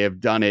 And when they have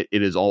done it,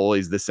 it is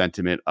always the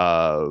sentiment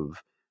of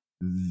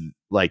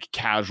like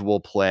casual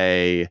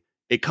play.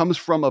 It comes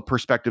from a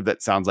perspective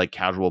that sounds like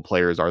casual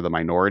players are the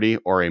minority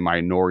or a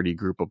minority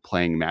group of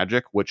playing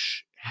Magic,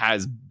 which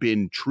has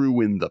been true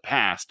in the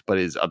past, but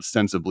is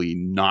ostensibly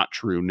not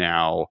true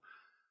now.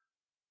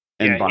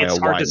 And by a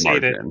wide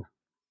margin.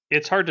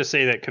 It's hard to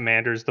say that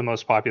Commander is the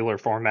most popular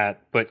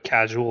format, but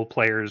casual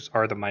players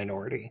are the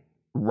minority.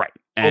 Right.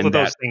 Both of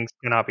those things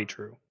cannot be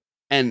true.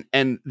 And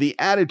the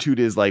attitude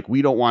is like,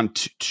 we don't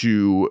want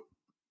to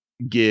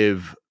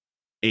give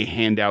a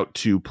handout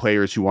to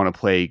players who want to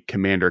play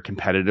Commander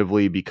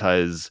competitively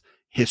because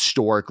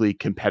historically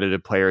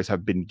competitive players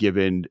have been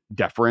given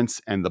deference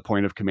and the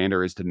point of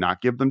Commander is to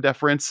not give them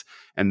deference.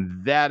 And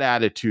that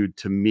attitude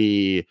to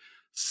me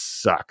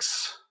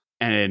sucks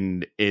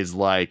and is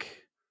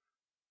like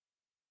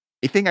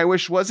a thing I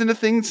wish wasn't a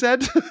thing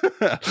said.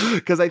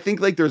 Because I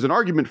think like there's an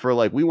argument for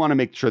like, we want to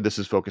make sure this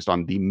is focused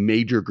on the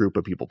major group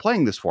of people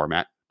playing this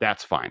format.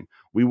 That's fine.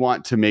 We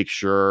want to make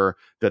sure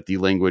that the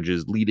language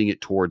is leading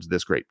it towards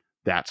this great.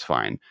 That's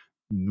fine.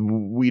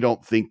 We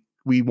don't think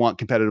we want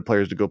competitive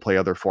players to go play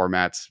other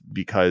formats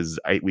because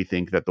we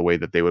think that the way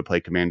that they would play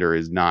Commander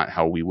is not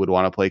how we would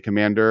want to play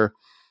Commander.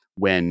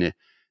 When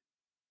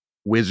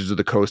Wizards of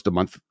the Coast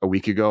a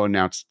week ago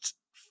announced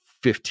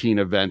 15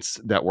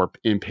 events that were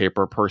in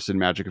paper person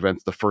Magic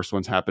events, the first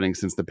one's happening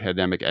since the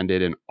pandemic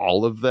ended, and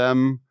all of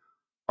them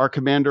are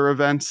Commander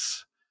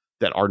events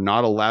that are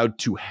not allowed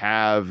to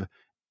have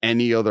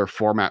any other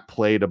format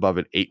played above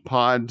an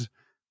 8-pod,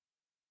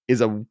 is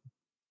a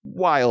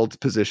wild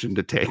position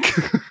to take.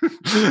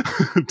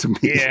 To me.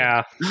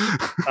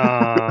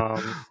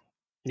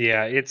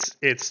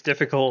 It's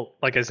difficult.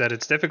 Like I said,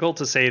 it's difficult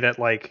to say that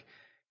like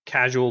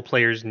casual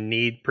players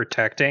need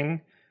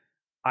protecting.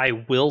 I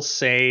will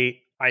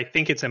say I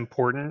think it's still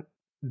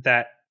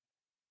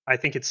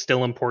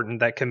important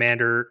that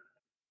Commander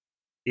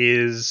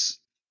is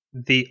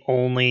the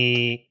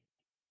only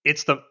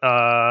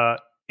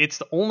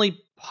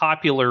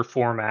popular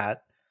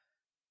format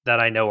that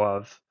I know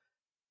of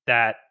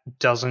that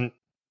doesn't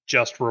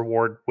just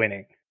reward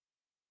winning.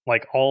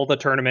 Like all the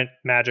tournament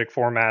Magic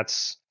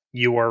formats,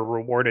 you are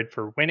rewarded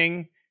for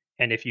winning,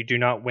 and if you do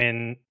not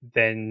win,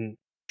 then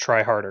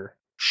try harder.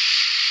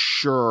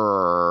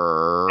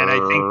 Sure. And I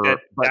think that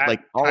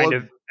like kind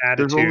of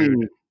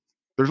attitude.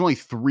 There's only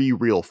 3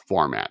 real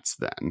formats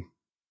then.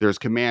 There's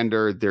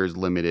Commander, there's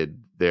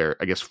Limited,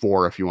 I guess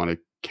 4 if you want to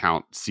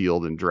count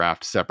Sealed and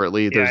Draft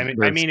separately.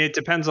 I mean it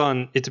depends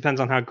on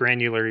how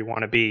granular you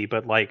want to be,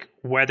 but like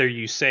whether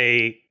you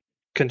say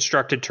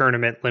Constructed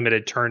Tournament,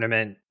 Limited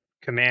Tournament,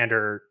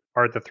 Commander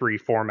are the 3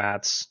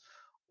 formats,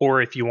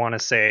 or if you want to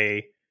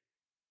say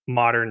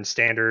Modern,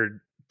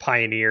 Standard,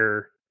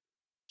 Pioneer,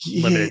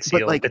 Limited,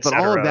 Sealed, but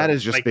all of that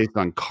is just based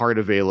on card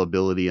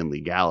availability and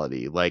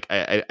legality. Like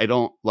I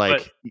don't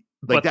like.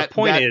 But the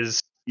point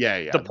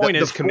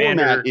is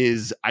Commander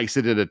is I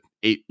sit at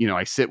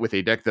I sit with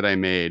a deck that I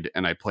made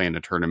and I play in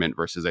a tournament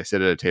versus I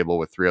sit at a table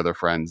with 3 other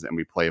friends and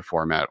we play a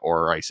format,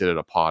 or I sit at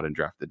a pod and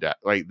draft the deck.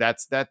 Like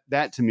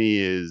that to me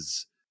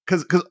is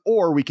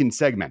or we can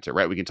segment it,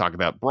 right? We can talk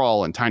about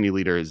Brawl and Tiny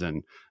Leaders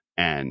and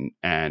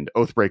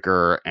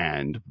Oathbreaker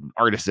and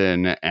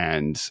Artisan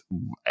and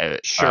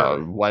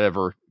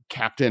whatever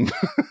Captain.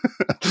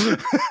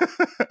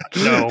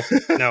 No.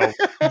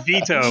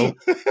 Veto.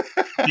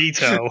 We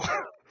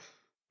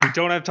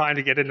don't have time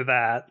to get into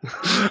that.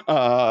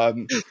 I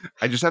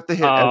just have to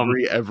hit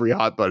every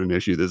hot button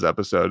issue this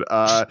episode.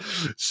 I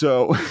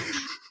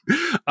do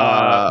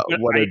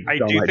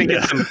think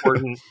it's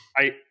important.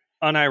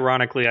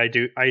 Unironically,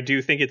 I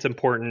do think it's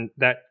important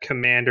that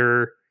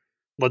Commander,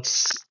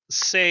 let's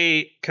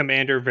say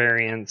Commander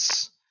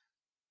variants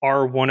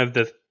are one of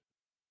the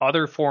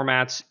other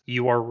formats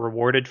you are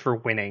rewarded for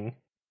winning.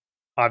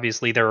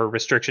 Obviously, there are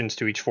restrictions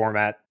to each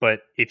format,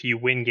 but if you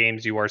win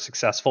games, you are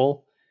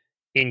successful.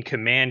 In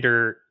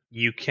Commander,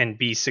 you can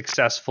be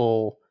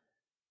successful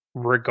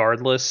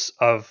regardless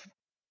of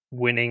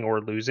winning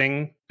or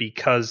losing,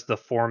 because the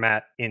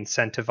format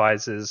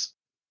incentivizes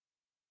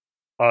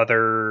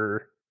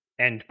other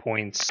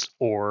endpoints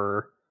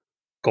or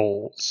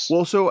goals.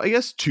 Well, so I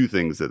guess two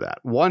things to that.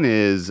 One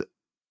is,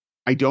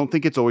 I don't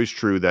think it's always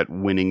true that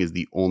winning is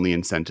the only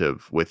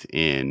incentive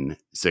within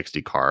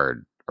 60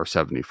 card or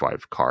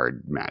 75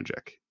 card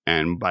Magic.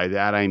 And by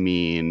that, I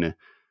mean,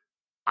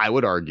 I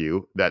would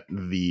argue that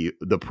the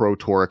Pro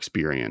Tour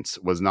experience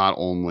was not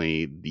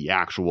only the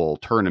actual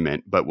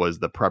tournament, but was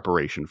the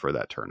preparation for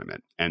that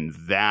tournament. And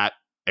that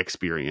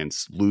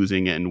experience,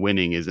 losing and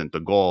winning, isn't the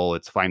goal.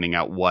 It's finding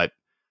out what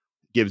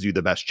gives you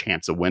the best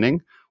chance of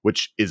winning,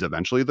 which is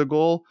eventually the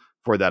goal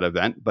for that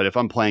event. But if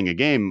I'm playing a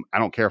game, I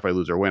don't care if I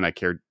lose or win. I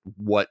care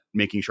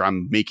making sure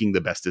I'm making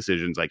the best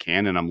decisions I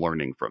can, and I'm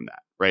learning from that.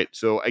 Right.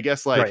 So I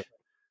guess like,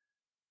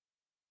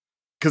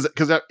 because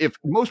if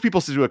most people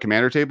sit to a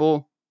commander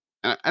table,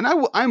 and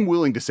I'm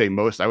willing to say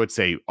most, I would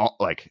say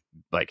like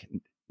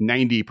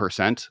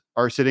 90%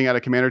 are sitting at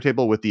a commander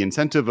table with the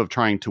incentive of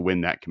trying to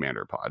win that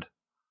commander pod.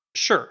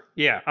 Sure.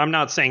 Yeah. I'm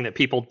not saying that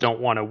people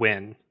don't want to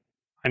win.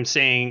 I'm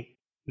saying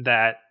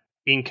that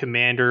in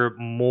Commander,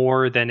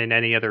 more than in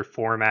any other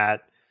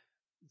format,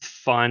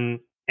 fun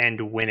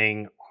and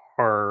winning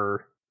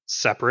are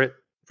separate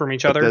from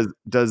each other.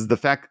 Does the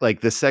fact,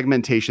 like the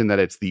segmentation that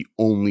it's the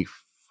only,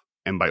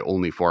 and by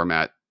only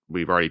format,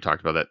 we've already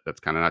talked about that. That's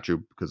kind of not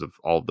true because of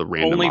all the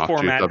random only offshoots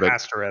format of it.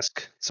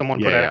 Asterisk.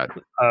 Someone put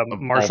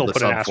Marshall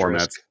put an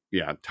asterisk. Formats.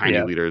 Yeah,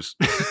 tiny leaders.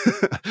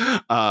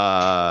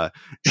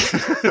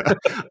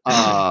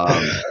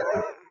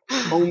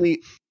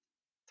 Only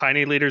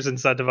tiny leaders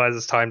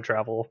incentivizes time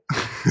travel.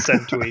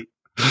 Send tweet.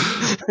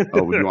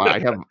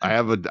 I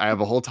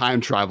have a whole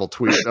time travel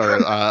tweet or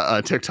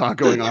a TikTok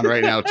going on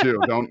right now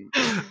too. Don't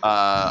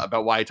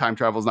about why time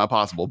travel is not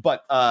possible.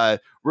 But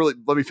really,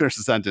 let me finish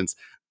the sentence.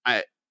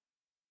 I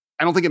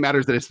don't think it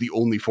matters that it's the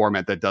only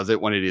format that does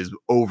it when it is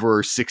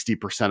over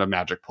 60% of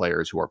Magic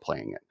players who are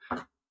playing it.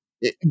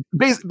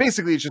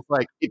 Basically, it's just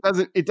like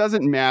it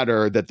doesn't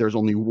matter that there's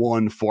only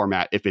one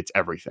format if it's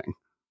everything,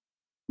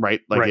 right?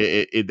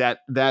 Like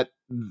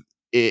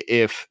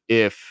if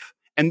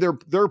and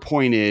their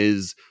point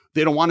is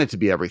they don't want it to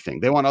be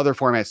everything. They want other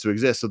formats to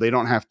exist so they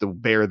don't have to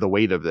bear the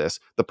weight of this.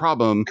 The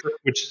problem,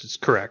 which is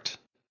correct,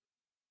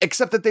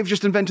 except that they've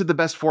just invented the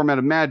best format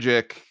of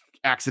Magic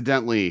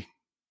accidentally.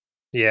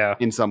 Yeah,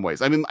 in some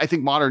ways. I mean, I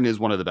think Modern is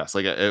one of the best.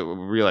 Like, I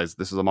realize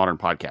this is a Modern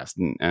podcast,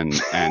 and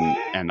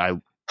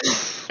I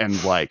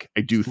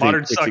do think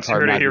Modern sucks. You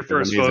heard it here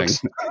first, folks.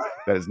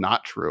 That is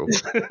not true.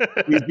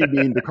 Please be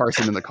mean to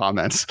Carson in the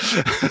comments.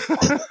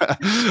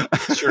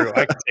 It's true.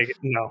 I can take it.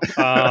 No.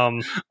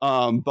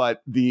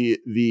 But the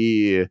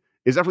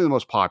is definitely the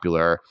most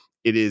popular.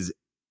 It is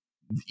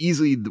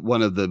easily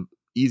one of the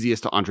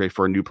easiest to entree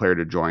for a new player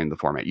to join the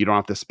format. You don't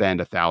have to spend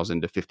 $1,000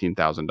 to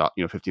 $15,000,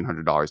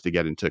 $1,500 to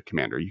get into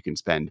Commander. You can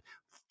spend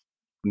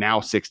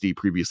now $60,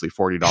 previously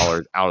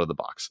 $40 out of the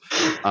box.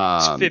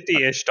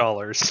 $50-ish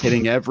dollars.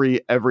 Hitting every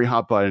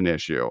hot button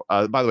issue.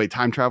 By the way,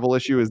 time travel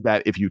issue is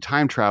that if you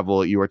time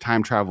travel, you are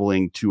time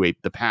traveling to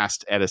the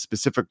past at a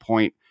specific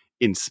point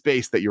in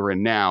space that you're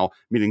in now,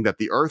 meaning that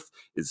the Earth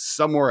is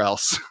somewhere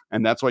else,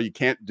 and that's why you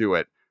can't do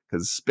it,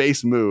 because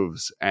space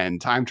moves and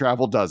time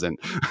travel doesn't.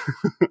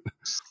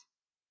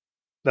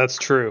 That's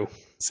true.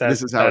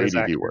 This is how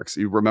ADD works.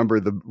 You remember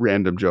the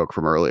random joke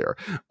from earlier.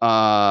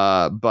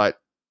 But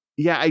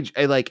yeah,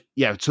 I like,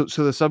 yeah. So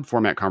the sub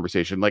format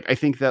conversation, like, I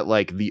think that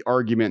like the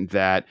argument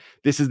that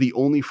this is the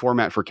only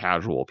format for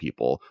casual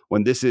people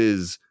when this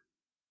is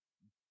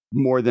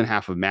more than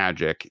half of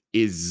Magic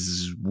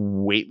is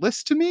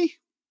weightless to me.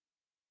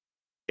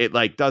 It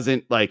like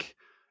doesn't like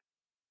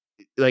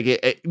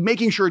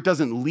making sure it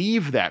doesn't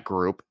leave that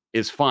group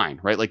is fine,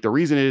 right? Like the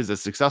reason it is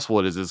as successful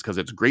it is because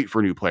it's great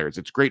for new players.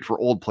 It's great for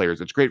old players.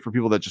 It's great for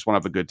people that just want to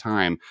have a good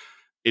time.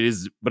 It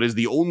is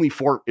the only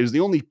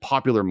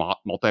popular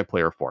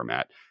multiplayer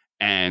format.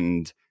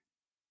 And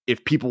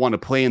if people want to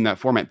play in that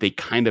format, they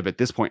kind of at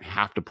this point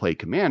have to play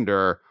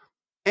Commander.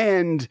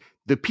 And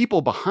the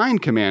people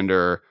behind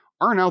Commander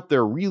aren't out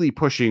there really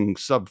pushing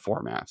sub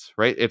formats,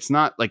 right? It's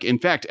not like, in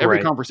fact,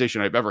 every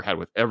conversation I've ever had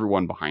with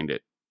everyone behind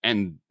it,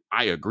 and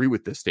I agree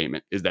with this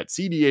statement, is that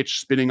CDH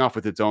spinning off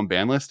with its own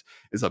ban list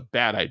is a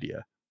bad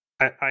idea.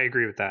 I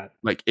agree with that.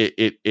 Like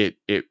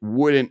it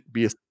wouldn't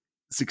be a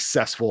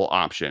successful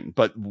option,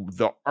 but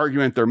the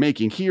argument they're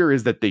making here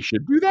is that they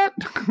should do that.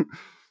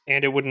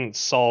 And it wouldn't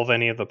solve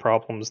any of the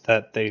problems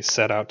that they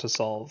set out to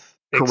solve.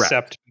 Correct.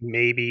 Except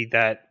maybe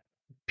that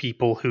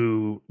people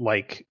who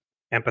like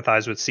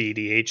empathize with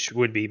CEDH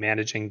would be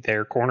managing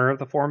their corner of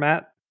the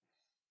format.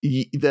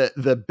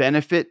 The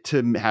benefit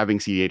to having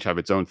CEDH have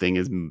its own thing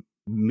is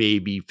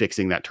maybe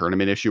fixing that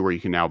tournament issue where you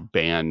can now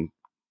ban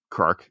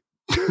Krark.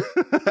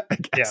 I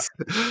guess.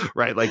 Yeah.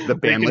 Right? Like the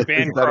ban list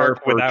is better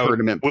for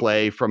tournament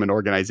play from an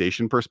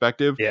organization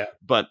perspective. Yeah.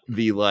 But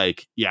I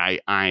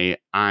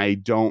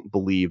don't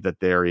believe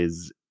that there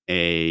is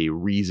a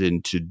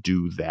reason to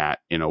do that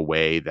in a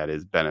way that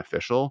is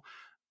beneficial.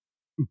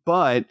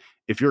 But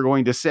if you're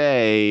going to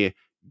say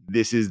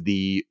this is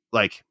the,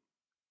 like,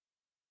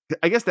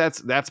 I guess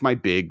that's my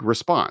big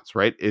response,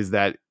 right? Is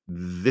that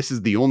this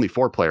is the only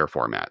 4-player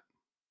format.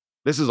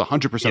 This is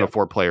 100% a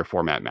 4-player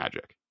format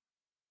Magic.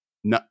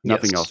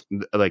 Nothing else.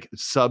 Like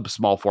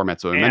small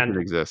formats that are meant to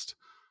exist.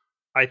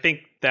 I think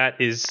that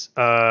is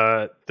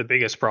the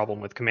biggest problem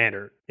with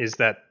Commander, is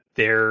that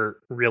there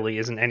really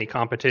isn't any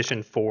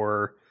competition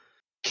for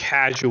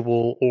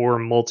casual or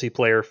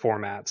multiplayer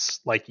formats.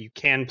 Like you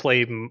can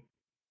play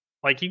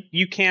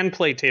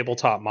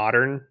tabletop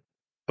modern,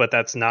 but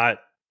that's not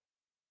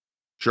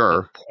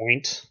the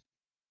point.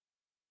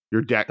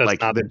 Your deck, like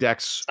the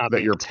decks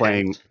that you're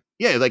playing,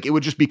 like it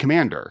would just be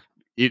Commander.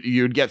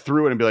 You'd get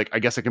through it and be like, I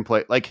guess I can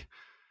play. Like,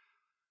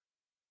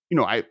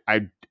 I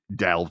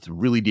delved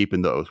really deep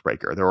into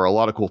Oathbreaker. There were a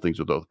lot of cool things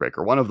with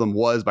Oathbreaker. One of them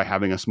was, by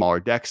having a smaller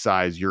deck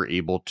size, you're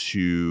able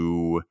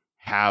to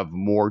have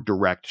more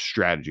direct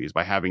strategies.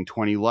 By having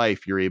 20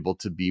 life, you're able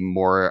to be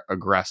more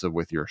aggressive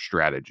with your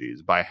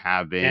strategies. By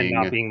having and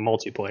not being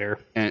multiplayer.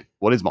 And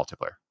what is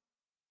multiplayer?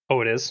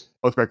 Oh, it is?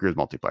 Oathbreaker is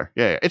multiplayer.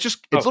 Yeah. It's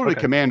literally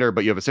Commander,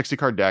 but you have a 60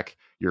 card deck.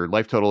 Your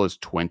life total is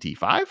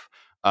 25.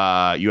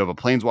 You have a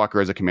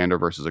Planeswalker as a commander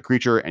versus a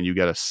creature, and you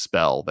get a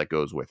spell that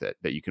goes with it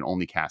that you can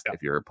only cast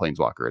if your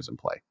Planeswalker is in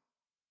play.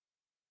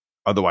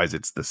 Otherwise,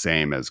 it's the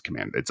same as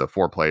Commander. It's a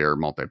 4-player,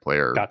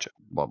 multiplayer,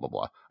 blah, blah,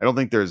 blah. I don't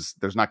think there's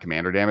not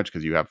commander damage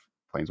because you have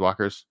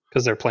Planeswalkers.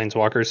 Because they're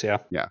Planeswalkers, yeah.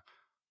 Yeah.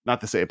 Not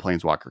to say a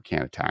Planeswalker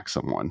can't attack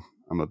someone.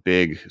 I'm a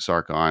big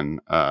Sarkhan,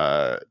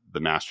 the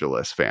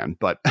Masterless fan,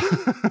 but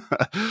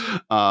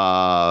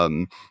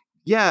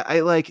yeah, I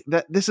like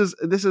that. This is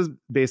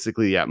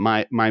basically,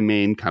 my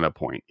main kind of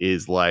point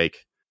is,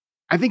 like,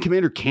 I think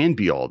Commander can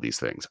be all these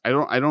things. I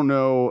don't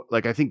know.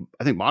 Like, I think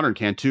Modern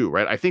can too,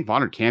 right? I think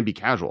Modern can be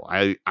casual.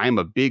 I'm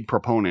a big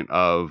proponent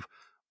of,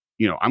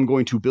 I'm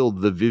going to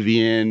build the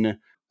Vivian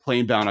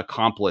Planebound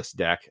Accomplice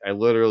deck. I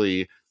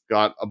literally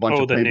got a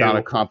bunch of Planebound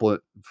Accomplice,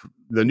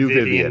 the new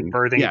Vivian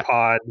Birthing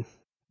Pod.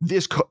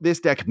 This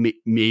deck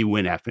may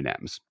win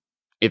FNMs.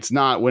 It's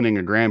not winning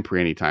a Grand Prix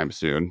anytime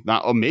soon.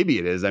 Maybe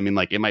it is. I mean,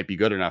 like, it might be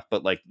good enough,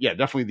 but, like, yeah,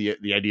 definitely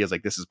the idea is,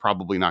 like, this is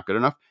probably not good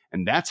enough,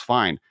 and that's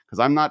fine, because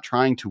I'm not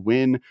trying to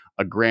win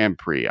a Grand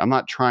Prix. I'm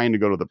not trying to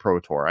go to the Pro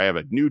Tour. I have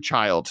a new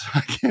child. I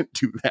can't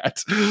do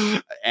that.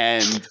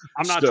 And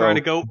I'm not trying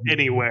to go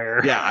anywhere.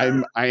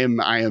 Yeah,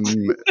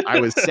 I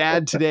was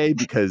sad today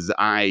because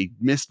I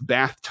missed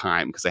bath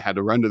time because I had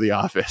to run to the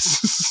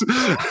office.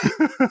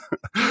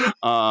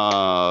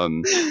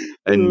 And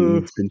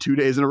it's been 2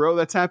 days in a row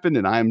that's happened,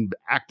 and I'm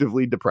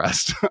actively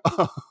depressed.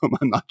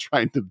 I'm not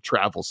trying to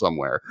travel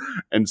somewhere.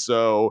 And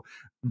so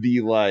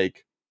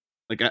if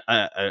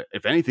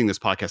anything, this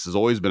podcast has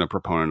always been a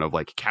proponent of,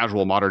 like,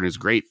 casual Modern is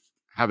great.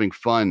 Having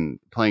fun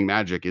playing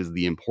Magic is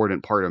the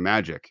important part of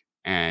Magic.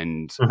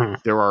 And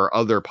there are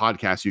other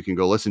podcasts you can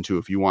go listen to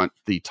if you want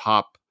the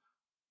top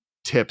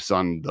tips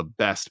on the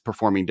best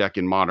performing deck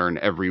in Modern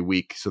every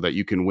week so that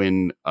you can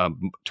win a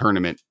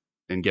tournament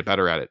and get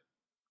better at it.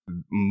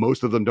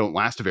 Most of them don't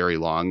last very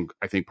long,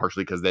 I think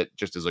partially because that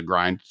just is a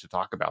grind to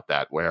talk about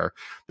that, where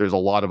there's a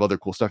lot of other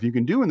cool stuff you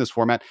can do in this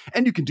format,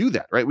 and you can do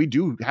that, right? We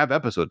do have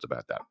episodes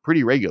about that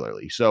pretty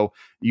regularly. So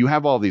you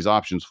have all these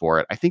options for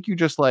it. I think you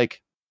just I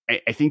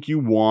think you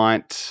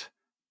want,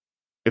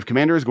 if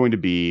Commander is going to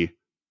be,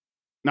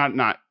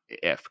 not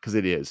if, because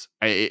it is,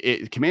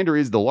 Commander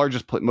is the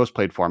largest, most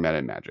played format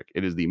in Magic.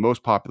 It is the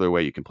most popular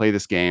way you can play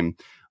this game.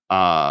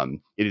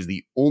 It is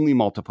the only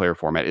multiplayer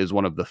format. It is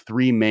one of the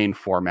 3 main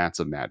formats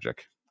of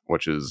Magic,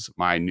 which is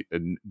my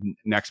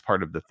next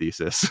part of the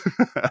thesis.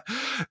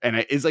 And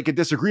it is like a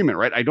disagreement,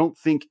 right?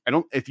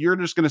 If you're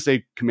just going to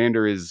say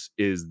Commander is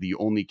the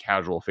only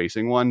casual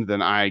facing one,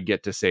 then I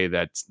get to say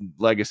that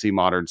Legacy,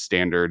 Modern,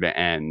 Standard,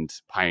 and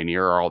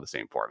Pioneer are all the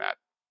same format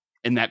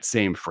in that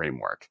same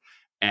framework.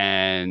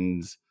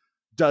 And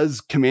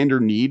does Commander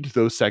need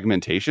those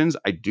segmentations?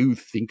 I do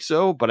think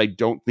so, but I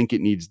don't think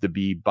it needs to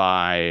be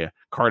by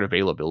card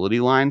availability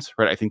lines,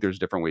 right? I think there's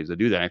different ways to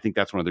do that. I think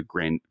that's one of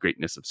the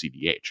greatness of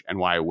CDH, and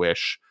why I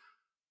wish,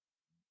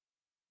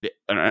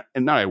 and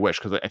not I wish,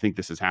 because I think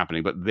this is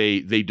happening, but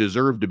they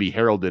deserve to be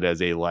heralded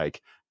as a,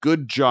 like,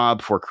 good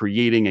job for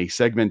creating a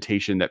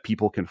segmentation that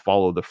people can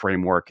follow the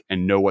framework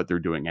and know what they're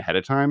doing ahead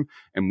of time.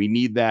 And we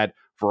need that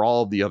for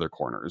all of the other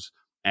corners.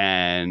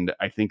 And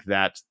I think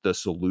that's the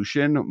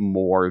solution,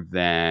 more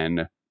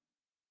than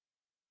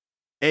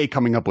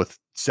coming up with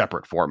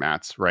separate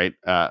formats, right?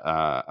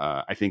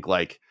 I think,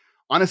 like,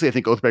 honestly, I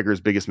think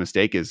Oathbreaker's biggest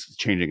mistake is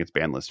changing its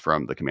ban list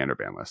from the Commander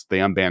ban list. They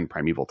unbanned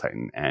Primeval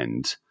Titan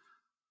and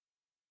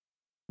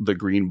the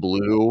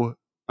green-blue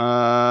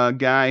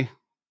guy.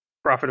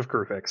 Prophet of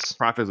Kruphix.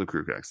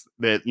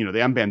 That, they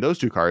unbanned those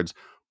 2 cards,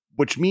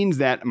 which means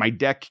that my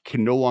deck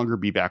can no longer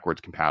be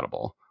backwards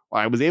compatible.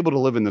 I was able to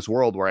live in this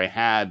world where I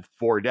had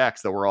 4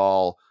 decks that were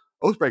all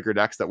Oathbreaker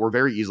decks that were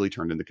very easily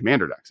turned into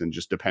Commander decks. And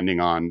just depending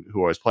on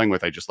who I was playing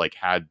with, I just, like,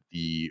 had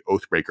the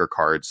Oathbreaker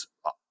cards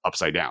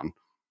upside down.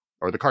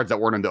 or the cards that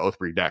weren't in the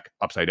Oathbreed deck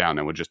upside down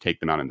and would just take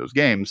them out in those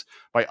games.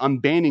 By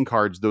unbanning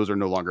cards, those are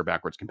no longer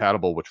backwards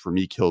compatible, which for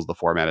me kills the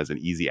format as an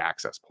easy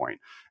access point.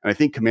 And I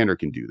think Commander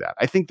can do that.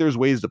 I think there's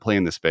ways to play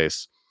in this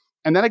space.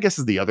 And that, I guess,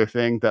 is the other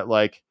thing that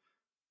like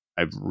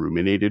I've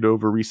ruminated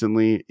over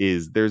recently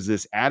is there's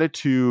this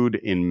attitude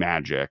in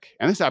Magic,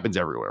 and this happens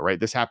everywhere, right?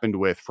 This happened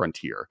with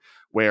Frontier,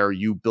 where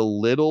you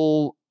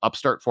belittle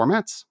upstart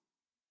formats.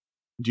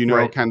 Do you know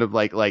Right. kind of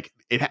like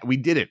it? We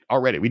did it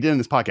already. We did it in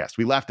this podcast.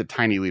 We laughed at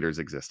tiny leaders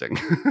existing,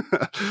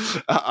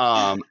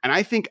 and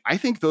I think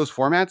those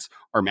formats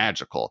are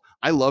magical.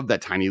 I love that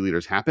tiny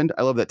leaders happened.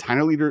 I love that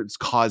tiny leaders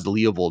caused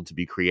Leovold to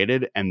be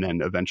created and then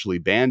eventually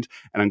banned.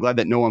 And I'm glad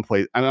that no one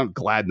plays. I'm not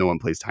glad no one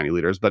plays tiny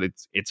leaders, but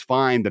it's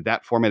fine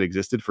that format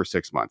existed for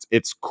 6 months.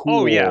 It's cool.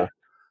 Oh yeah.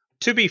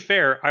 To be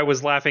fair, I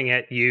was laughing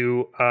at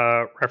you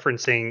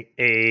referencing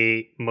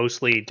a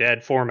mostly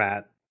dead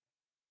format.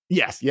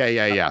 Yes, yeah.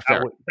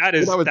 Fair. That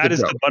is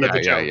the butt of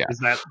the joke. Yeah. Is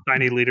that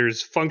tiny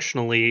leaders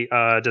functionally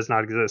does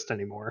not exist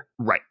anymore.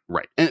 Right.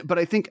 But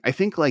I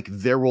think like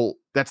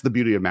that's the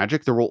beauty of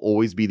Magic. There will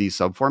always be these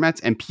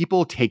subformats, and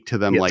people take to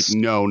them like,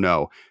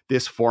 no,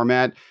 this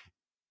format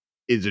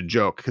is a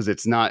joke because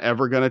it's not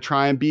ever going to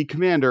try and be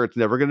Commander. It's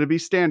never going to be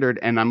Standard.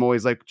 And I'm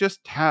always like,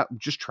 just try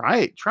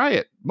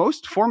it.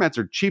 Most formats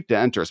are cheap to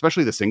enter,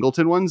 especially the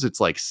singleton ones.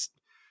 It's like,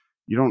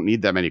 you don't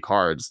need that many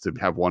cards to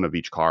have one of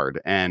each card.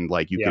 And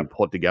like, you can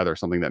put together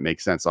something that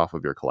makes sense off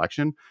of your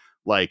collection.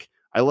 Like,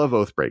 I love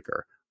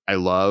Oathbreaker. I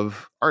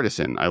love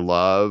Artisan. I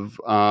loved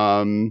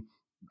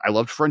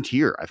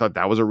Frontier. I thought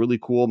that was a really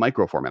cool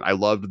micro format. I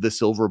loved the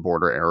silver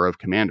border era of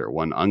Commander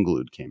when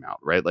Unglued came out,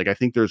 right? Like, I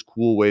think there's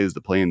cool ways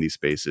to play in these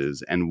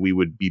spaces, and we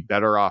would be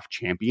better off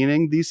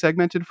championing these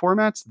segmented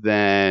formats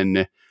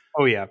than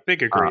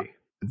big agree.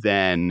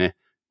 Than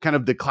kind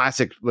of the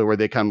classic where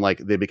they become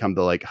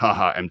the like,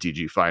 haha,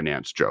 MTG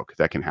finance joke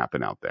that can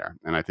happen out there.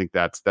 And I think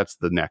that's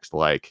the next,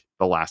 like,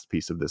 the last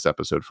piece of this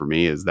episode for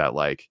me is that,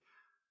 like,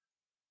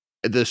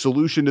 the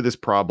solution to this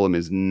problem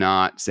is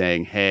not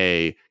saying,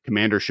 hey,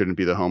 Commander shouldn't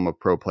be the home of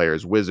pro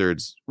players.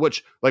 Wizards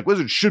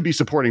should be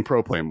supporting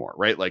pro play more,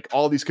 right? Like,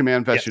 all these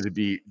Command Fests should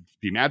be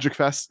Magic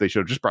Fests. They should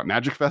have just brought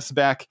Magic Fests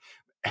back,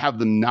 have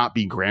them not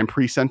be Grand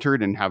Prix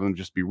centered, and have them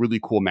just be really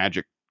cool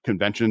Magic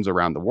conventions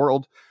around the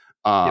world.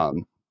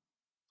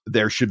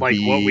 There should be like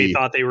what we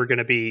thought they were going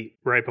to be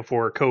right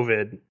before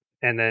COVID,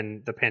 and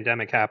then the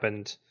pandemic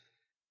happened,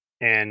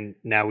 and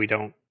now we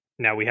don't.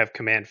 Now we have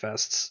Command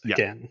Fests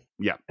again,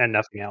 and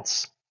nothing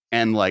else.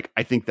 And like,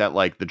 I think that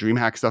like the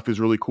DreamHack stuff is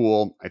really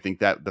cool. I think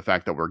that the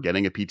fact that we're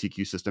getting a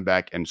PTQ system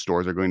back and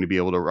stores are going to be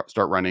able to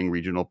start running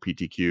regional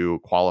PTQ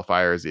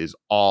qualifiers is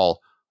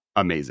all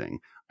amazing.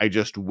 I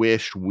just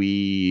wish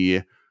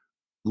we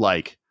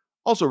like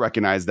also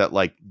recognize that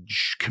like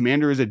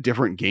Commander is a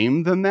different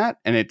game than that.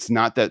 And it's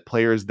not that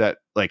players that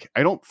like,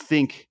 I don't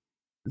think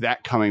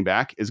that coming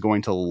back is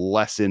going to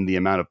lessen the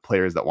amount of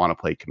players that want to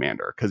play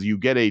Commander. Cause you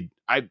get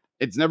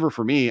it's never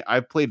for me.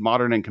 I've played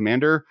Modern and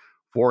Commander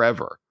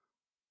forever.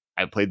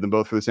 I've played them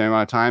both for the same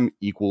amount of time,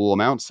 equal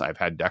amounts. I've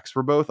had decks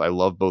for both. I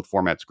love both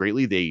formats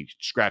greatly. They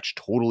scratch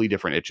totally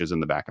different itches in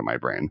the back of my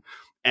brain.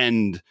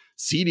 And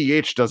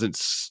CDH doesn't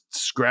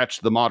scratch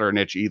the Modern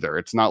itch either.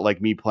 It's not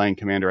like me playing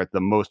Commander at the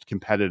most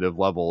competitive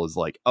level is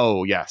like,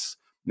 oh yes,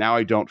 now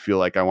I don't feel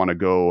like I want to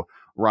go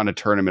run a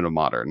tournament of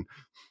Modern.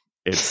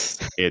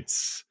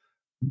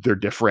 They're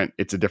different.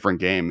 It's a different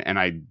game. And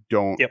I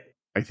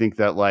think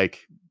that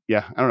like,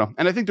 yeah, I don't know.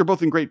 And I think they're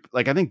both in great,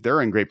 like, I think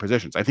they're in great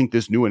positions. I think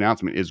this new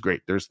announcement is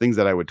great. There's things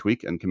that I would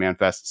tweak, and Command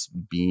Fests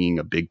being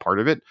a big part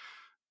of it.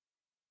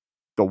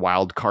 The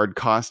wild card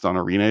cost on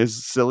Arena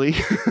is silly.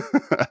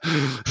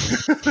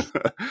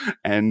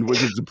 And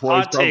Wizards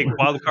employees. Hot take.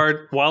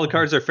 Wild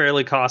cards are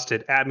fairly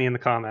costed. Add me in the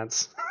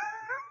comments.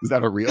 Is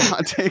that a real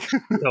hot take?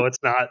 No, it's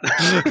not.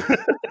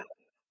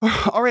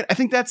 All right, I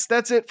think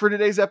that's it for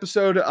today's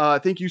episode.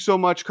 Thank you so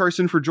much,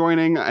 Carson, for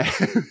joining.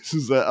 This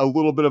is a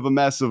little bit of a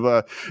mess of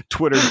a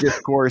Twitter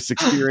discourse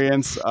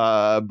experience,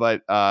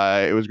 but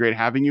it was great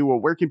having you. Well,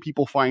 where can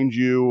people find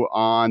you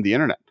on the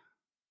internet?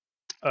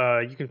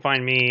 You can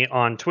find me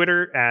on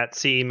Twitter at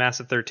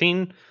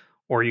cmassive13,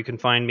 or you can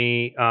find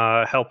me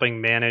helping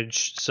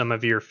manage some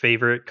of your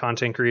favorite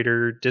content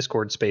creator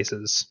Discord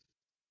spaces.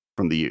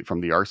 From the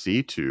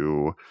RC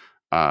to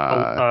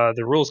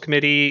the Rules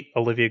Committee,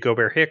 Olivia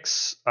Gobert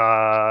Hicks.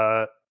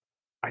 I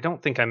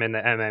don't think I'm in the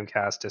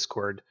MMCast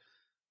Discord.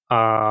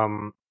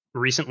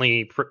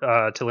 Recently,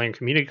 Tillerian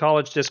Community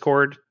College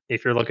Discord.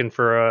 If you're looking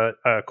for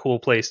a cool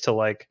place to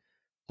like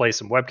play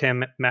some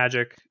webcam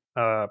Magic,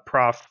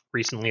 Prof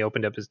recently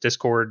opened up his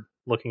Discord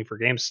looking for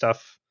game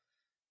stuff.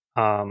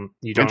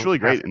 It's really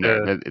great in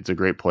there. It's a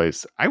great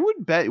place. I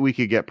would bet we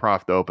could get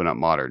Prof to open up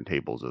Modern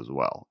tables as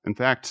well. In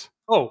fact,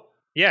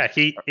 yeah,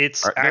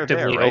 it's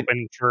actively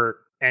open for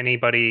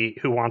anybody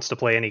who wants to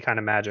play any kind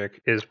of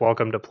Magic is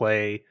welcome to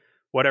play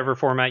whatever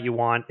format you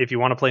want. If you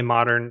want to play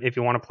Modern, if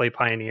you want to play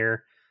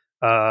Pioneer,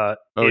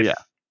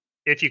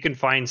 if you can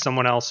find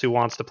someone else who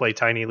wants to play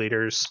Tiny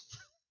Leaders,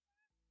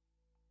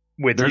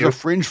 There's a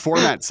fringe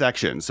format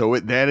section, so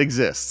that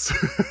exists.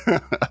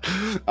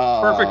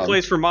 Perfect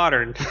place for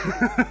modern.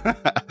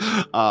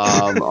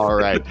 All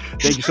right.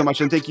 Thank you so much.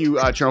 And thank you,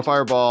 Channel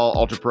Fireball,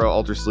 Ultra Pro,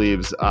 Ultra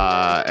Sleeves,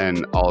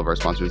 and all of our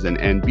sponsors,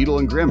 and Beetle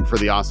and Grimm for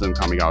the awesome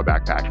Kamigawa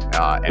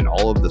backpack and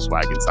all of the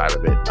swag inside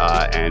of it.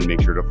 And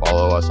make sure to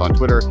follow us on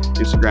Twitter,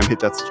 Instagram, hit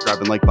that subscribe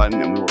and like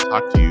button, and we will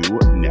talk to you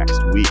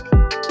next week.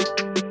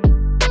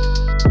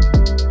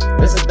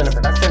 This has been a